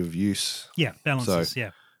percentage of use. Yeah, balances,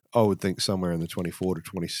 I would think somewhere in the 24 to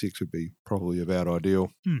 26 would be probably about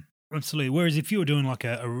ideal. Absolutely. Whereas if you were doing like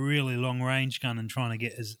a really long range gun and trying to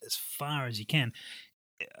get as far as you can,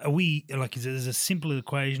 is it a simple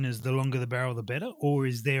equation as the longer the barrel the better, or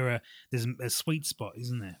is there's a sweet spot,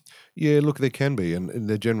 isn't there? Yeah, look, there can be, and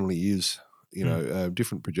there generally is.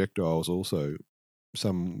 Different projectiles also.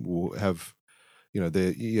 Some will have,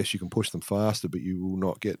 yes, you can push them faster, but you will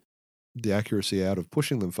not get the accuracy out of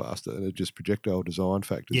pushing them faster. They're just projectile design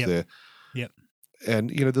factors there. Yep. And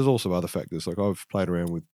there's also other factors. Like I've played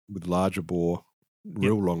around with larger bore,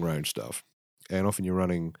 real long range stuff, and often you're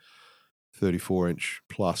running 34-inch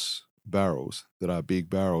plus barrels that are big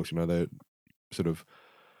barrels. They're sort of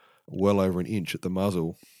well over an inch at the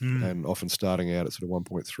muzzle, and often starting out at sort of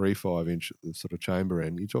 1.35 inch at the sort of chamber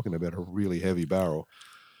end. You're talking about a really heavy barrel,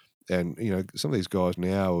 and some of these guys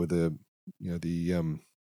now with the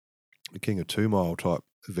King of 2 Mile type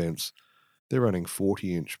events, they're running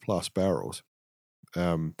 40-inch plus barrels.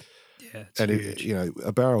 A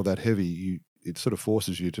barrel that heavy, it sort of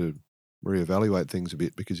forces you to reevaluate things a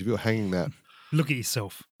bit, because if you're hanging that, look at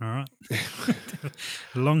yourself, all right?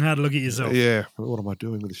 Long, hard look at yourself. Yeah, what am I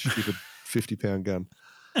doing with this stupid 50-pound gun?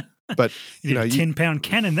 But you need a 10-pound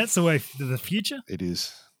cannon. That's the way for the future. It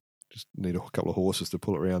is. Just need a couple of horses to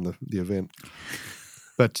pull it around the event.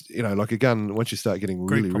 But like a gun, once you start getting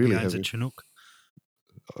really, really heavy, a Chinook,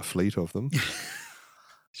 a fleet of them.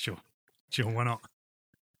 Sure. Sure, why not?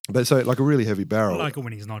 But so like a really heavy barrel. I like it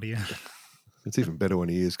when he's not here. It's even better when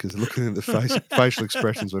he is because looking at the facial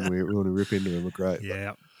expressions when we rip into him are great.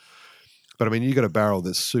 Yeah. But I mean, you got a barrel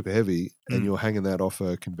that's super heavy and you're hanging that off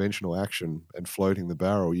a conventional action and floating the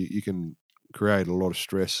barrel. You can create a lot of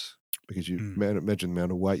stress because you imagine the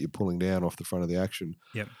amount of weight you're pulling down off the front of the action.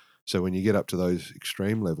 Yep. So when you get up to those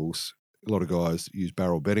extreme levels, a lot of guys use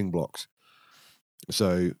barrel bedding blocks.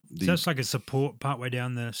 So it's like a support partway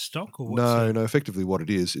down the stock, or what's no. Effectively, what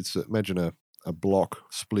it is, it's imagine a block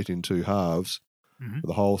split in two halves with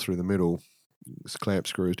a hole through the middle. Clamp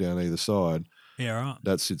screws down either side. Yeah, right.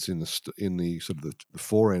 That sits in the sort of the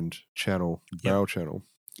fore-end channel, barrel channel,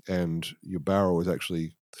 and your barrel is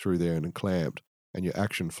actually through there and clamped, and your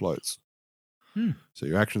action floats. So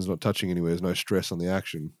your action's not touching anywhere. There's no stress on the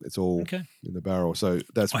action. It's all in the barrel. So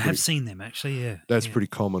that's I have seen them actually. Yeah, that's pretty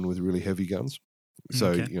common with really heavy guns.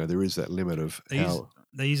 So there is that limit of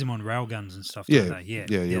they use them on rail guns and stuff. Don't they?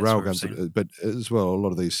 Yeah, rail guns, but as well a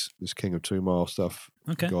lot of this King of 2 Mile stuff.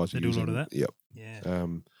 Guys they are do using, a lot of that. Yep. Yeah.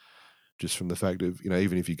 Just from the fact of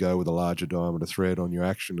even if you go with a larger diameter thread on your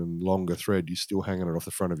action and longer thread, you're still hanging it off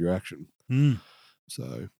the front of your action.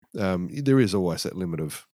 So there is always that limit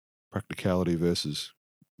of practicality versus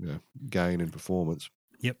gain in performance.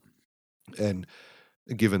 Yep. And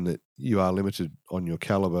given that you are limited on your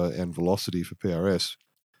caliber and velocity for PRS,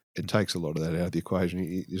 it takes a lot of that out of the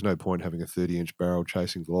equation. There's no point having a 30-inch barrel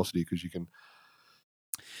chasing velocity because you can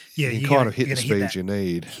kind of hit the speeds you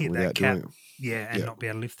need without doing it. Yeah, and not be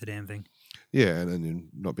able to lift the damn thing. Yeah, and then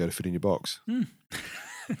not be able to fit in your box.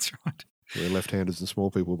 That's right. Where left-handers and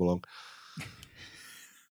small people belong.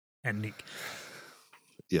 And Nick.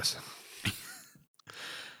 Yes.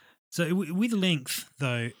 So with length,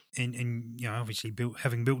 though, and obviously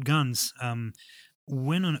having built guns,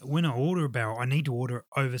 when I order a barrel, I need to order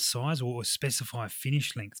oversize or specify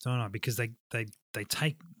finish length, don't I? Because they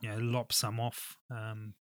take lop some off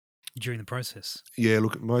during the process. Yeah,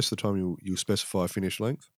 look, most of the time you'll specify finish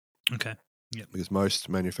length. Okay. Yep. Because most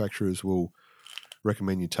manufacturers will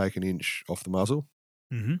recommend you take an inch off the muzzle.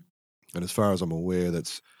 Mm-hmm. And as far as I'm aware,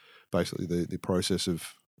 that's basically the process of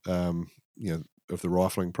of the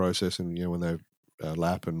rifling process, and when they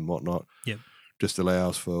lap and whatnot. Yep. Just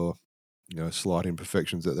allows for slight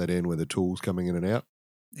imperfections at that end where the tool's coming in and out.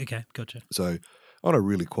 Okay, gotcha. So on a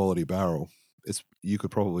really quality barrel, you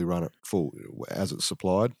could probably run it full as it's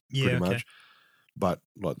supplied, pretty much. But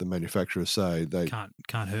like the manufacturers say, they can't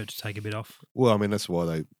hurt to take a bit off. Well, I mean that's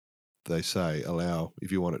why they say allow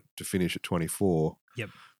if you want it to finish at 24. Yep.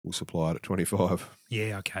 We'll supply it at 25.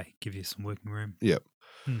 Yeah. Okay. Give you some working room. Yep.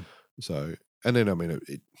 So, and then I mean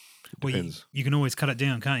it depends. You can always cut it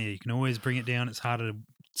down, can't you? You can always bring it down. It's harder to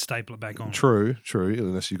staple it back on. True.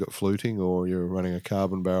 Unless you've got fluting or you're running a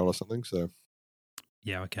carbon barrel or something. So.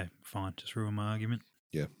 Yeah. Okay. Fine. Just ruin my argument.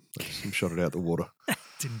 Yeah. Shot it out the water.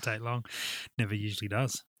 Didn't take long. Never usually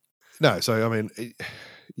does. No. So I mean,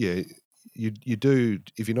 you do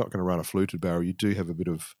if you're not going to run a fluted barrel, you do have a bit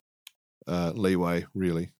of leeway.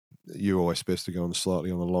 Really, you're always best to go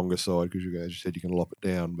slightly on the longer side because as you said, you can lop it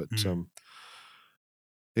down. But so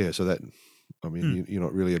that I mean, you're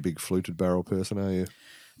not really a big fluted barrel person, are you?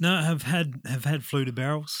 No, I have had fluted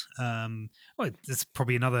barrels. That's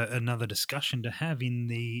probably another discussion to have in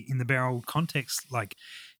the barrel context. Like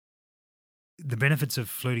the benefits of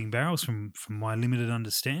fluting barrels, from my limited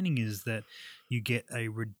understanding, is that you get a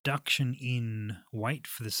reduction in weight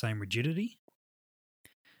for the same rigidity.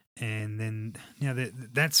 And then now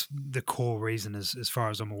that's the core reason, as far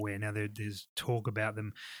as I'm aware. Now there's talk about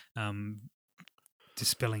them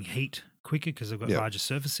dispelling heat quicker because they've got larger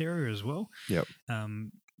surface area as well. Yep.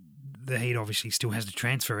 The heat obviously still has to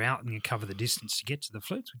transfer out and you cover the distance to get to the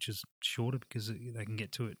flutes, which is shorter because they can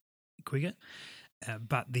get to it quicker.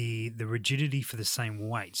 But the rigidity for the same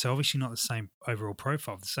weight, so obviously not the same overall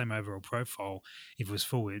profile. The same overall profile, if it was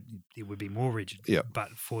full, it would be more rigid. Yeah.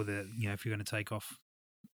 But for the if you're going to take off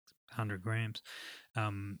 100 grams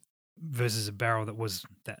versus a barrel that was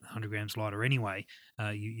that 100 grams lighter anyway,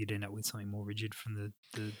 you'd end up with something more rigid from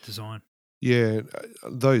the design. Yeah,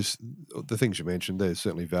 the things you mentioned, they're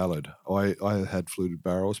certainly valid. I had fluted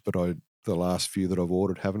barrels, but the last few that I've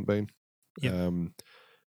ordered haven't been. Yep.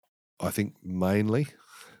 I think mainly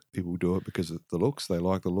people do it because of the looks. They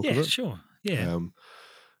like the look of it. Yeah, sure. Yeah.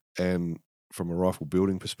 And from a rifle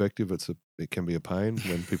building perspective, it can be a pain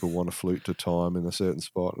when people want to flute to time in a certain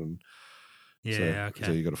spot, and okay.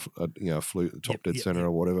 So you got a flute at the top dead center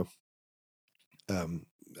or whatever.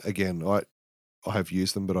 Again, I have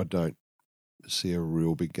used them, but I don't see a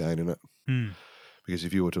real big gain in it. Because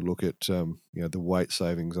if you were to look at the weight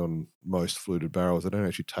savings on most fluted barrels, they don't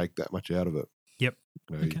actually take that much out of it. Yep.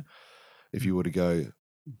 Okay. if you were to go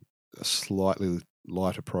a slightly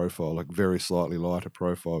lighter profile, like very slightly lighter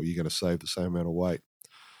profile, you're going to save the same amount of weight.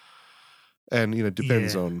 And, it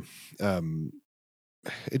depends on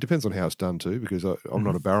it depends on how it's done too, because I'm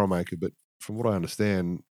not a barrel maker, but from what I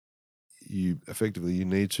understand, you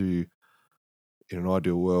need to, in an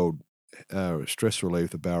ideal world, stress relieve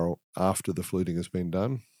the barrel after the fluting has been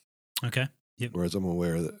done. Okay. Yep. Whereas I'm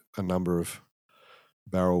aware that a number of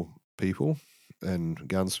barrel people and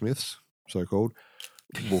gunsmiths, so-called,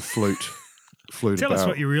 will flute Tell a barrel. us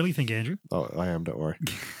what you really think, Andrew. Oh, I am, don't worry.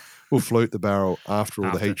 We'll flute the barrel after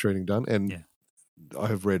all the heat treating done. And I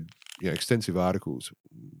have read extensive articles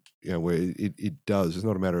where it does. It's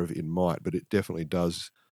not a matter of it might, but it definitely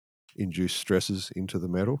does induce stresses into the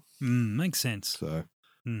metal. Makes sense. So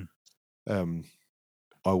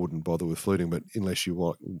I wouldn't bother with fluting, but unless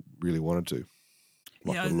you really wanted to,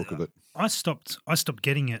 like the look of it. I stopped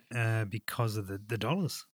getting it because of the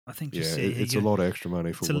dollars. I think it's a lot of extra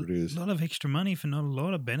money for what it is. A lot of extra money for not a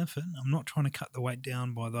lot of benefit. I'm not trying to cut the weight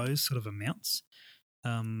down by those sort of amounts.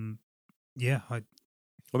 I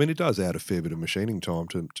mean, it does add a fair bit of machining time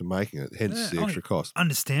to making it, hence the extra cost.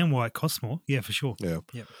 Understand why it costs more. Yeah, for sure. Yeah.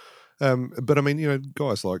 Yep. But I mean,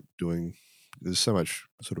 guys like there's so much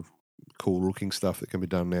sort of cool looking stuff that can be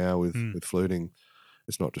done now with fluting.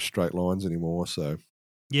 It's not just straight lines anymore. So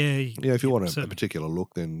if you want a particular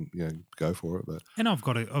look, then go for it. But and I've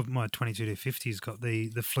got my 22-50's got the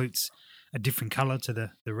flutes a different colour to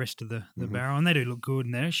the rest of the barrel, and they do look good,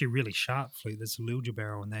 and they're actually really sharp flute. There's a Lilja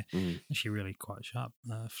barrel, and they're actually really quite sharp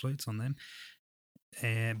flutes on them.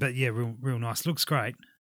 But real nice. Looks great,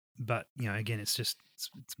 but again, it's just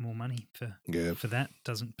it's more money for that.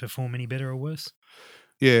 Doesn't perform any better or worse.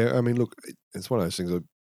 Yeah, I mean, look, it's one of those things.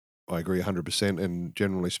 I agree 100%, and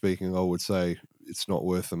generally speaking, I would say it's not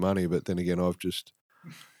worth the money. But then again, I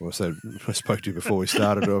spoke to you before we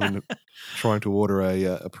started. I'm trying to order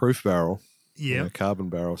a proof barrel, a carbon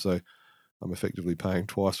barrel. So I'm effectively paying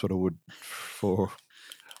twice what I would for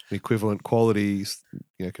an equivalent quality,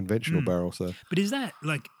 conventional barrel. So, but is that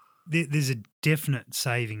like there's a definite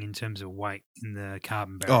saving in terms of weight in the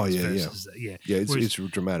carbon barrels? It's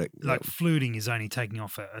dramatic. Like fluting is only taking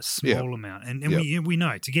off a small amount, and we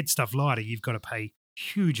know to get stuff lighter, you've got to pay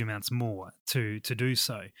huge amounts more to do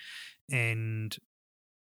so, and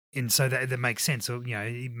so that makes sense. So,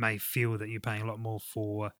 you may feel that you're paying a lot more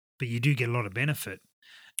but you do get a lot of benefit.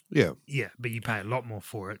 Yeah. Yeah, but you pay a lot more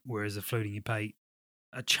for it, whereas the fluting you pay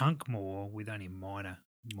a chunk more with only minor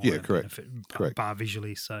benefit, correct. Bar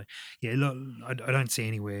visually. So, look, I don't see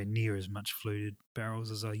anywhere near as much fluted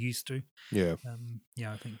barrels as I used to. Yeah.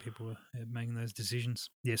 I think people are making those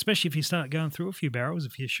decisions. Yeah, especially if you start going through a few barrels,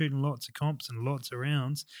 if you're shooting lots of comps and lots of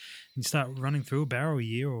rounds, and you start running through a barrel a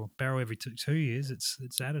year or barrel every 2 years,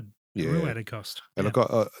 it's added. Real added cost. And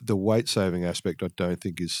look, the weight saving aspect I don't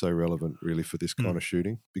think is so relevant really for this kind of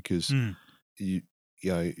shooting, because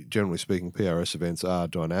generally speaking, PRS events are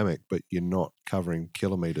dynamic, but you're not covering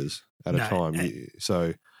kilometres at a time.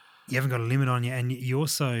 So you haven't got a limit on you, and you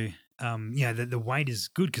also, the weight is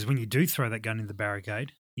good, because when you do throw that gun in the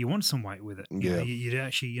barricade, you want some weight with it.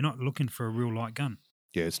 You're not looking for a real light gun.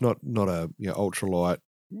 Yeah, it's not a ultralight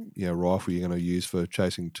rifle you're going to use for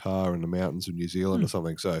chasing tar in the mountains of New Zealand or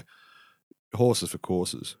something. So horses for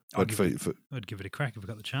courses. I'd give it a crack if I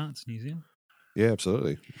got the chance, New Zealand. Yeah,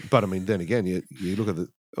 absolutely. But I mean, then again, you look at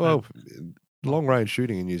long range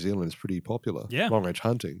shooting in New Zealand is pretty popular. Yeah, long range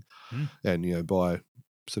hunting, and by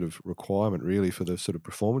sort of requirement really for the sort of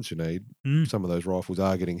performance you need, some of those rifles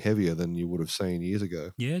are getting heavier than you would have seen years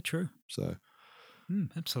ago. Yeah, true. So,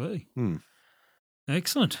 absolutely.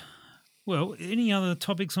 Excellent. Well, any other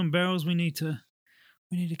topics on barrels we need to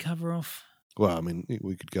cover off? Well, I mean,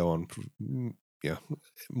 we could go on for,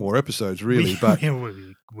 more episodes really, but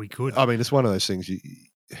we could. I mean, it's one of those things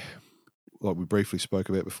like we briefly spoke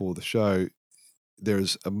about before the show.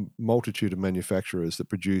 There's a multitude of manufacturers that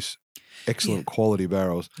produce excellent quality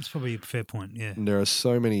barrels. That's probably a fair point, yeah. And there are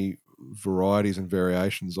so many varieties and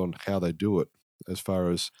variations on how they do it, as far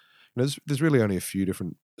as there's really only a few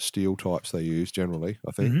different steel types they use generally,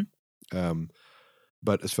 I think.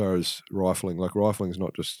 But as far as rifling, rifling is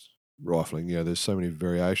not just rifling. There's so many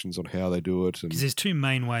variations on how they do it. Because there's two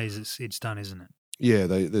main ways it's done, isn't it? Yeah,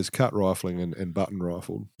 there's cut rifling and button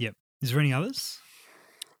rifled. Yep. Is there any others?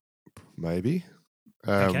 Maybe.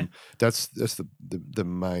 Okay. That's the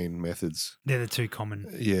main methods. They're the two common.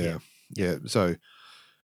 Yeah. So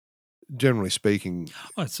generally speaking.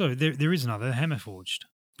 Oh, so there is another hammer forged.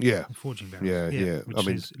 Yeah, forging barrels. Yeah. Which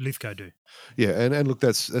is Lithgow do. Yeah, and look,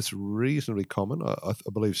 that's reasonably common. I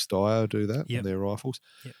believe Steyr do that on their rifles.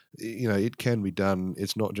 Yep. It can be done.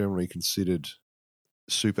 It's not generally considered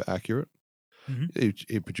super accurate.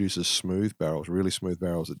 it produces smooth barrels, really smooth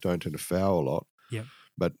barrels that don't tend to foul a lot. Yep.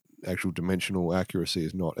 But actual dimensional accuracy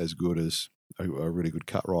is not as good as a really good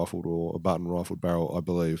cut rifled or a button rifled barrel, I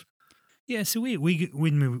believe. Yeah, so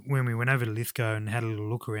when we went over to Lithgow and had a little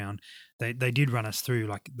look around, they did run us through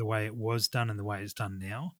like the way it was done and the way it's done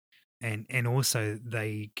now, and also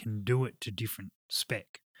they can do it to different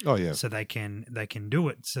spec. Oh yeah. So they can do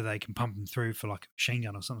it so they can pump them through for like a machine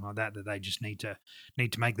gun or something like that they just need to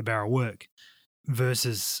make the barrel work,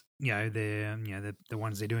 versus the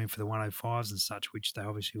ones they're doing for the 105s and such, which they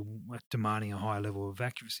obviously are demanding a higher level of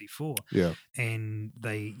accuracy for. Yeah. And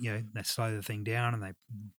they they slow the thing down, and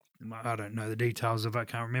I don't know the details of it, I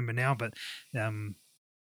can't remember now, but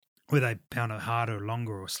whether they pound it harder or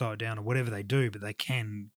longer or slow it down or whatever they do, but they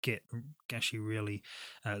can get actually really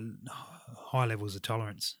high levels of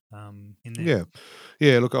tolerance in there.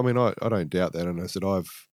 Yeah. Look, I mean, I don't doubt that, and I said I'm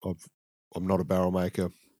not a barrel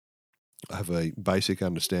maker. I have a basic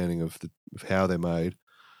understanding of how they're made,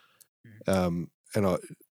 and I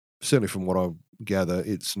certainly from what I gather,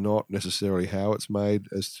 it's not necessarily how it's made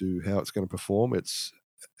as to how it's going to perform. It's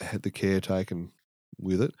had the care taken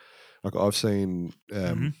with it. Like I've seen,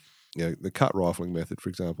 the cut rifling method, for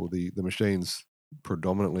example, the machines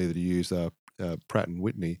predominantly that are used are Pratt and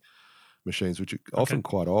Whitney machines, which are often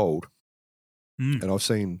quite old. And I've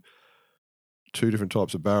seen two different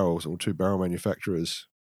types of barrels, or two barrel manufacturers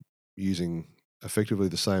using effectively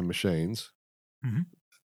the same machines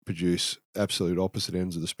produce absolute opposite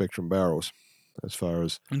ends of the spectrum barrels. As far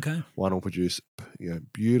as one will produce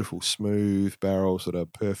beautiful smooth barrels that are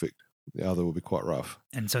perfect, the other will be quite rough.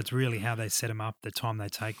 And so it's really how they set them up, the time they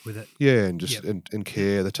take with it. Yeah, and just and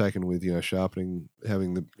care they're taken with sharpening,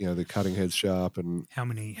 having the cutting heads sharp, and how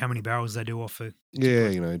many barrels they do off it.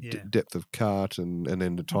 Depth of cut, and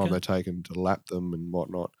then the time they're taken to lap them and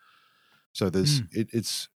whatnot. So there's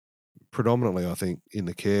it's predominantly, I think, in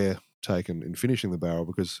the care taken in finishing the barrel,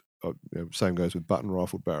 because same goes with button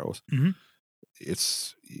rifled barrels.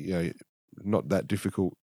 It's not that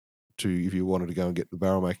difficult to, if you wanted to go and get the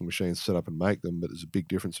barrel making machines set up and make them, but there's a big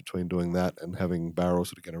difference between doing that and having barrels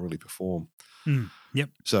that are going to really perform. Yep.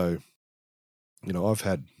 So, I've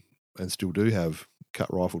had and still do have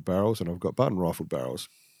cut rifled barrels, and I've got button rifled barrels.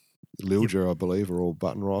 Lilja, I believe, are all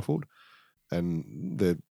button rifled, and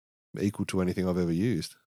they're equal to anything I've ever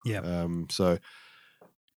used. Yeah. So,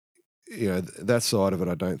 that side of it,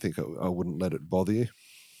 I don't think I wouldn't let it bother you.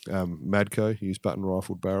 Madco use button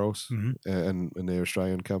rifled barrels, and they're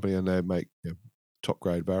Australian company, and they make top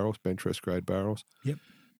grade barrels, bench rest grade barrels. Yep.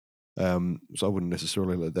 So I wouldn't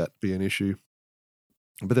necessarily let that be an issue.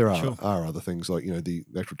 But there are other things like the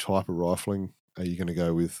actual type of rifling. Are you going to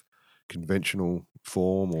go with conventional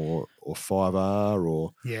form or 5R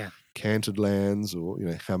or canted lands, or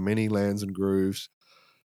how many lands and grooves?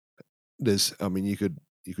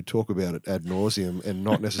 You could talk about it ad nauseum and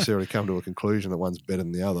not necessarily come to a conclusion that one's better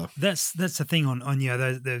than the other. That's the thing on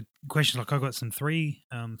the questions. Like I've got some three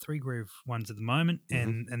groove ones at the moment,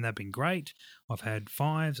 and they've been great. I've had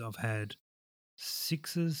 5s, I've had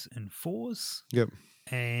 6s and 4s. Yep.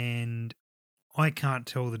 And I can't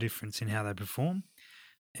tell the difference in how they perform.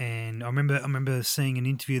 And I remember seeing an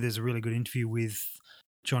interview. There's a really good interview with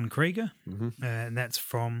John Krieger, and that's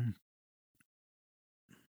from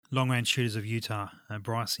Long Range Shooters of Utah.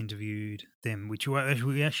 Bryce interviewed them, which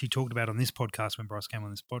we actually talked about on this podcast when Bryce came on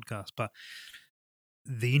this podcast. But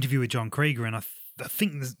the interview with John Krieger, and I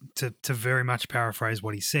think to very much paraphrase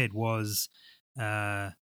what he said, was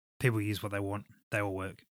people use what they want, they will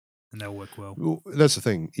work, and they'll work well. Well, that's the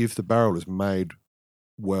thing. If the barrel is made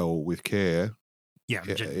well with care,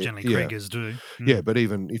 generally Kriegers do. Yeah, but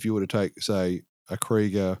even if you were to take, say, a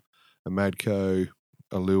Krieger, a Madco,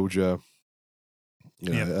 a Lilja,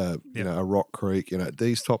 a Rock Creek,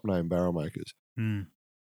 these top name barrel makers, and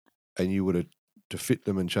you were to fit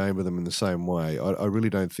them and chamber them in the same way, I really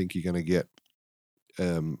don't think you're going to get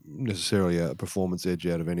necessarily a performance edge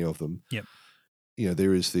out of any of them. Yep.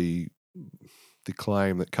 There is the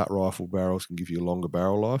claim that cut rifle barrels can give you a longer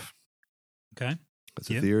barrel life. Okay. That's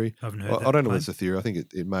a theory. I haven't heard that. I don't know if it's a theory. I think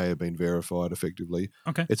it may have been verified effectively.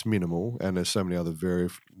 Okay. It's minimal, and there's so many other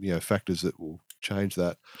factors that will change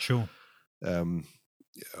that. Sure.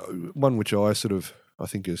 One which I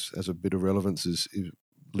think has a bit of relevance is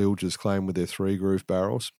Lilja's claim with their 3 groove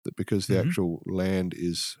barrels, that because the actual land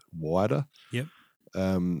is wider,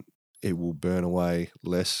 it will burn away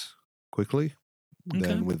less quickly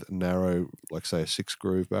than with narrow, like say a 6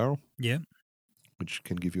 groove barrel. Yeah. Which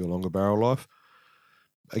can give you a longer barrel life.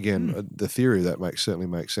 Again, the theory of that certainly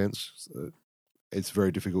makes sense. It's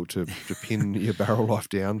very difficult to pin your barrel life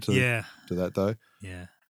down to that, though. Yeah.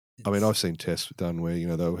 I mean, I've seen tests done where,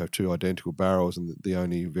 they'll have two identical barrels and the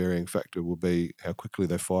only varying factor will be how quickly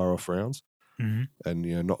they fire off rounds. Mm-hmm.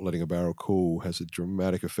 And, not letting a barrel cool has a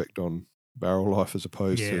dramatic effect on barrel life as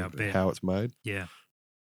opposed to how it's made. Yeah.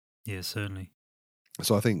 Yeah, certainly.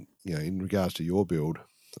 So I think, in regards to your build,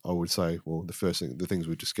 I would say, well, the things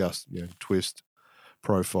we discussed, twist,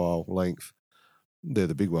 profile, length, they're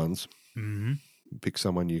the big ones. Mm-hmm. Pick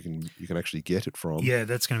someone you can actually get it from. Yeah,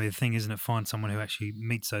 that's going to be the thing, isn't it? Find someone who actually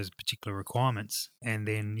meets those particular requirements, and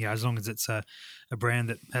then as long as it's a brand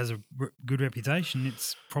that has a good reputation,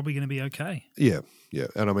 it's probably going to be okay. Yeah,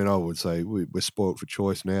 and I mean, I would say we're spoilt for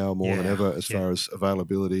choice now more than ever as far as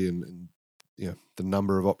availability and the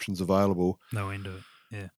number of options available. No end to it.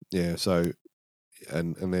 Yeah. Yeah. So,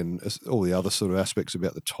 and then all the other sort of aspects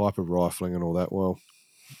about the type of rifling and all that. Well.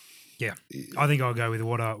 Yeah, I think I'll go with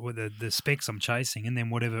with the specs I'm chasing, and then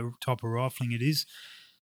whatever type of rifling it is,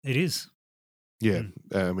 it is. Yeah,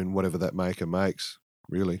 I mean, whatever that maker makes,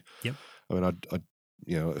 really. Yep. I mean,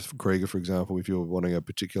 Krieger, for example, if you're wanting a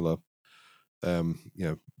particular,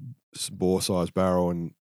 bore size barrel,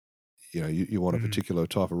 and you want a particular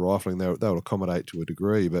type of rifling, they'll accommodate to a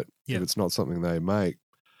degree, but if it's not something they make.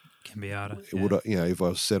 Can be harder. Would if I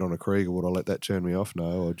was set on a Krieger, would I let that turn me off?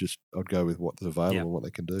 No, I'd go with what's available and what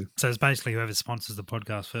they can do. So it's basically whoever sponsors the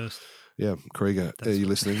podcast first. Yeah, Krieger, are you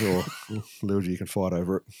listening? Or Luigi, you can fight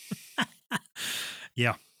over it.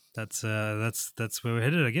 Yeah, that's where we're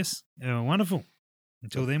headed, I guess. Wonderful.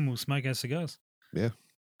 Until then, we'll smoke our cigars. Yeah,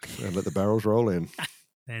 and let the barrels roll in.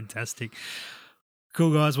 Fantastic.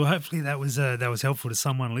 Cool, guys. Well, hopefully that was helpful to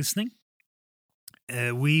someone listening.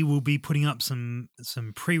 We will be putting up some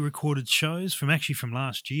pre-recorded shows from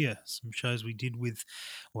last year. Some shows I did with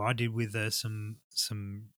some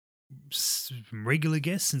regular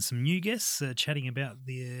guests and some new guests, chatting about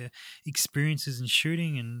their experiences in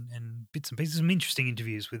shooting and bits and pieces. Some interesting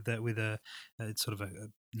interviews with sort of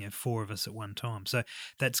four of us at one time. So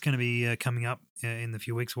that's going to be coming up in the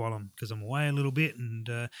few weeks because I'm away a little bit, and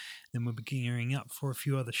then we'll be gearing up for a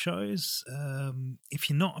few other shows. If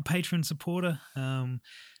you're not a Patreon supporter,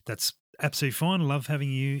 that's absolutely fine. I love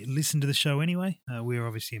having you listen to the show anyway. We're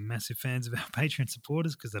obviously massive fans of our Patreon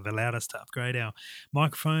supporters because they've allowed us to upgrade our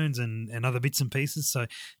microphones and other bits and pieces. So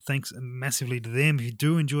thanks massively to them. If you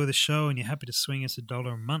do enjoy the show and you're happy to swing us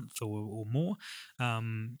 $1 a month or more,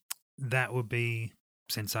 that would be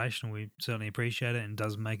sensational. We certainly appreciate it, and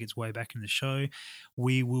does make its way back in the show.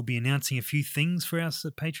 We will be announcing a few things for our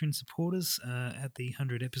Patreon supporters at the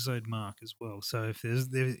 100 episode mark as well. So if you're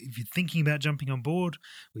thinking about jumping on board,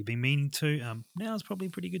 we've been meaning to, now is probably a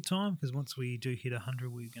pretty good time, because once we do hit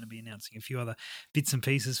 100, we're going to be announcing a few other bits and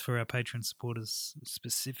pieces for our Patreon supporters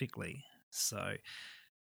specifically. So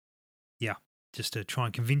yeah, just to try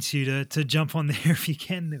and convince you to jump on there if you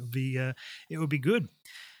can. It would be good.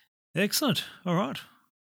 Excellent. All right.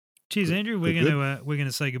 Cheers, Andrew. We're going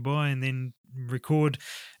to say goodbye and then record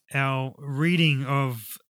our reading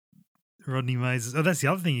of Rodney Mays. Oh, that's the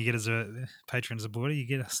other thing you get as a Patreon supporter. You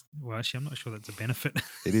get us. Well, actually, I'm not sure that's a benefit.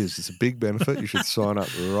 It is. It's a big benefit. You should sign up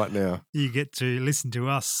right now. You get to listen to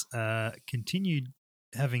us continue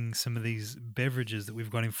having some of these beverages that we've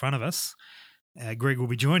got in front of us. Greg will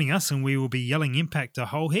be joining us, and we will be yelling Impact a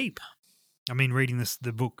whole heap. I mean, reading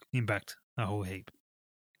the book Impact a whole heap.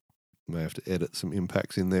 May have to edit some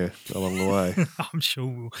impacts in there along the way. I'm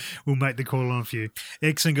sure we'll make the call on a few.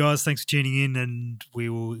 Excellent, guys. Thanks for tuning in, and we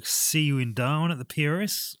will see you in Darwin at the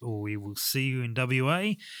PRS, or we will see you in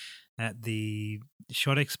WA at the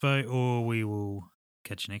Shot Expo, or we will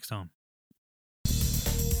catch you next time.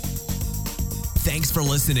 Thanks for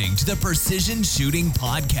listening to the Precision Shooting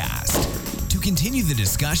Podcast. To continue the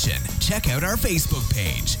discussion, check out our Facebook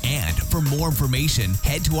page. And for more information,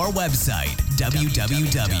 head to our website,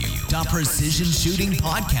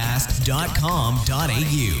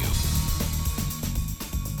 www.precisionshootingpodcast.com.au.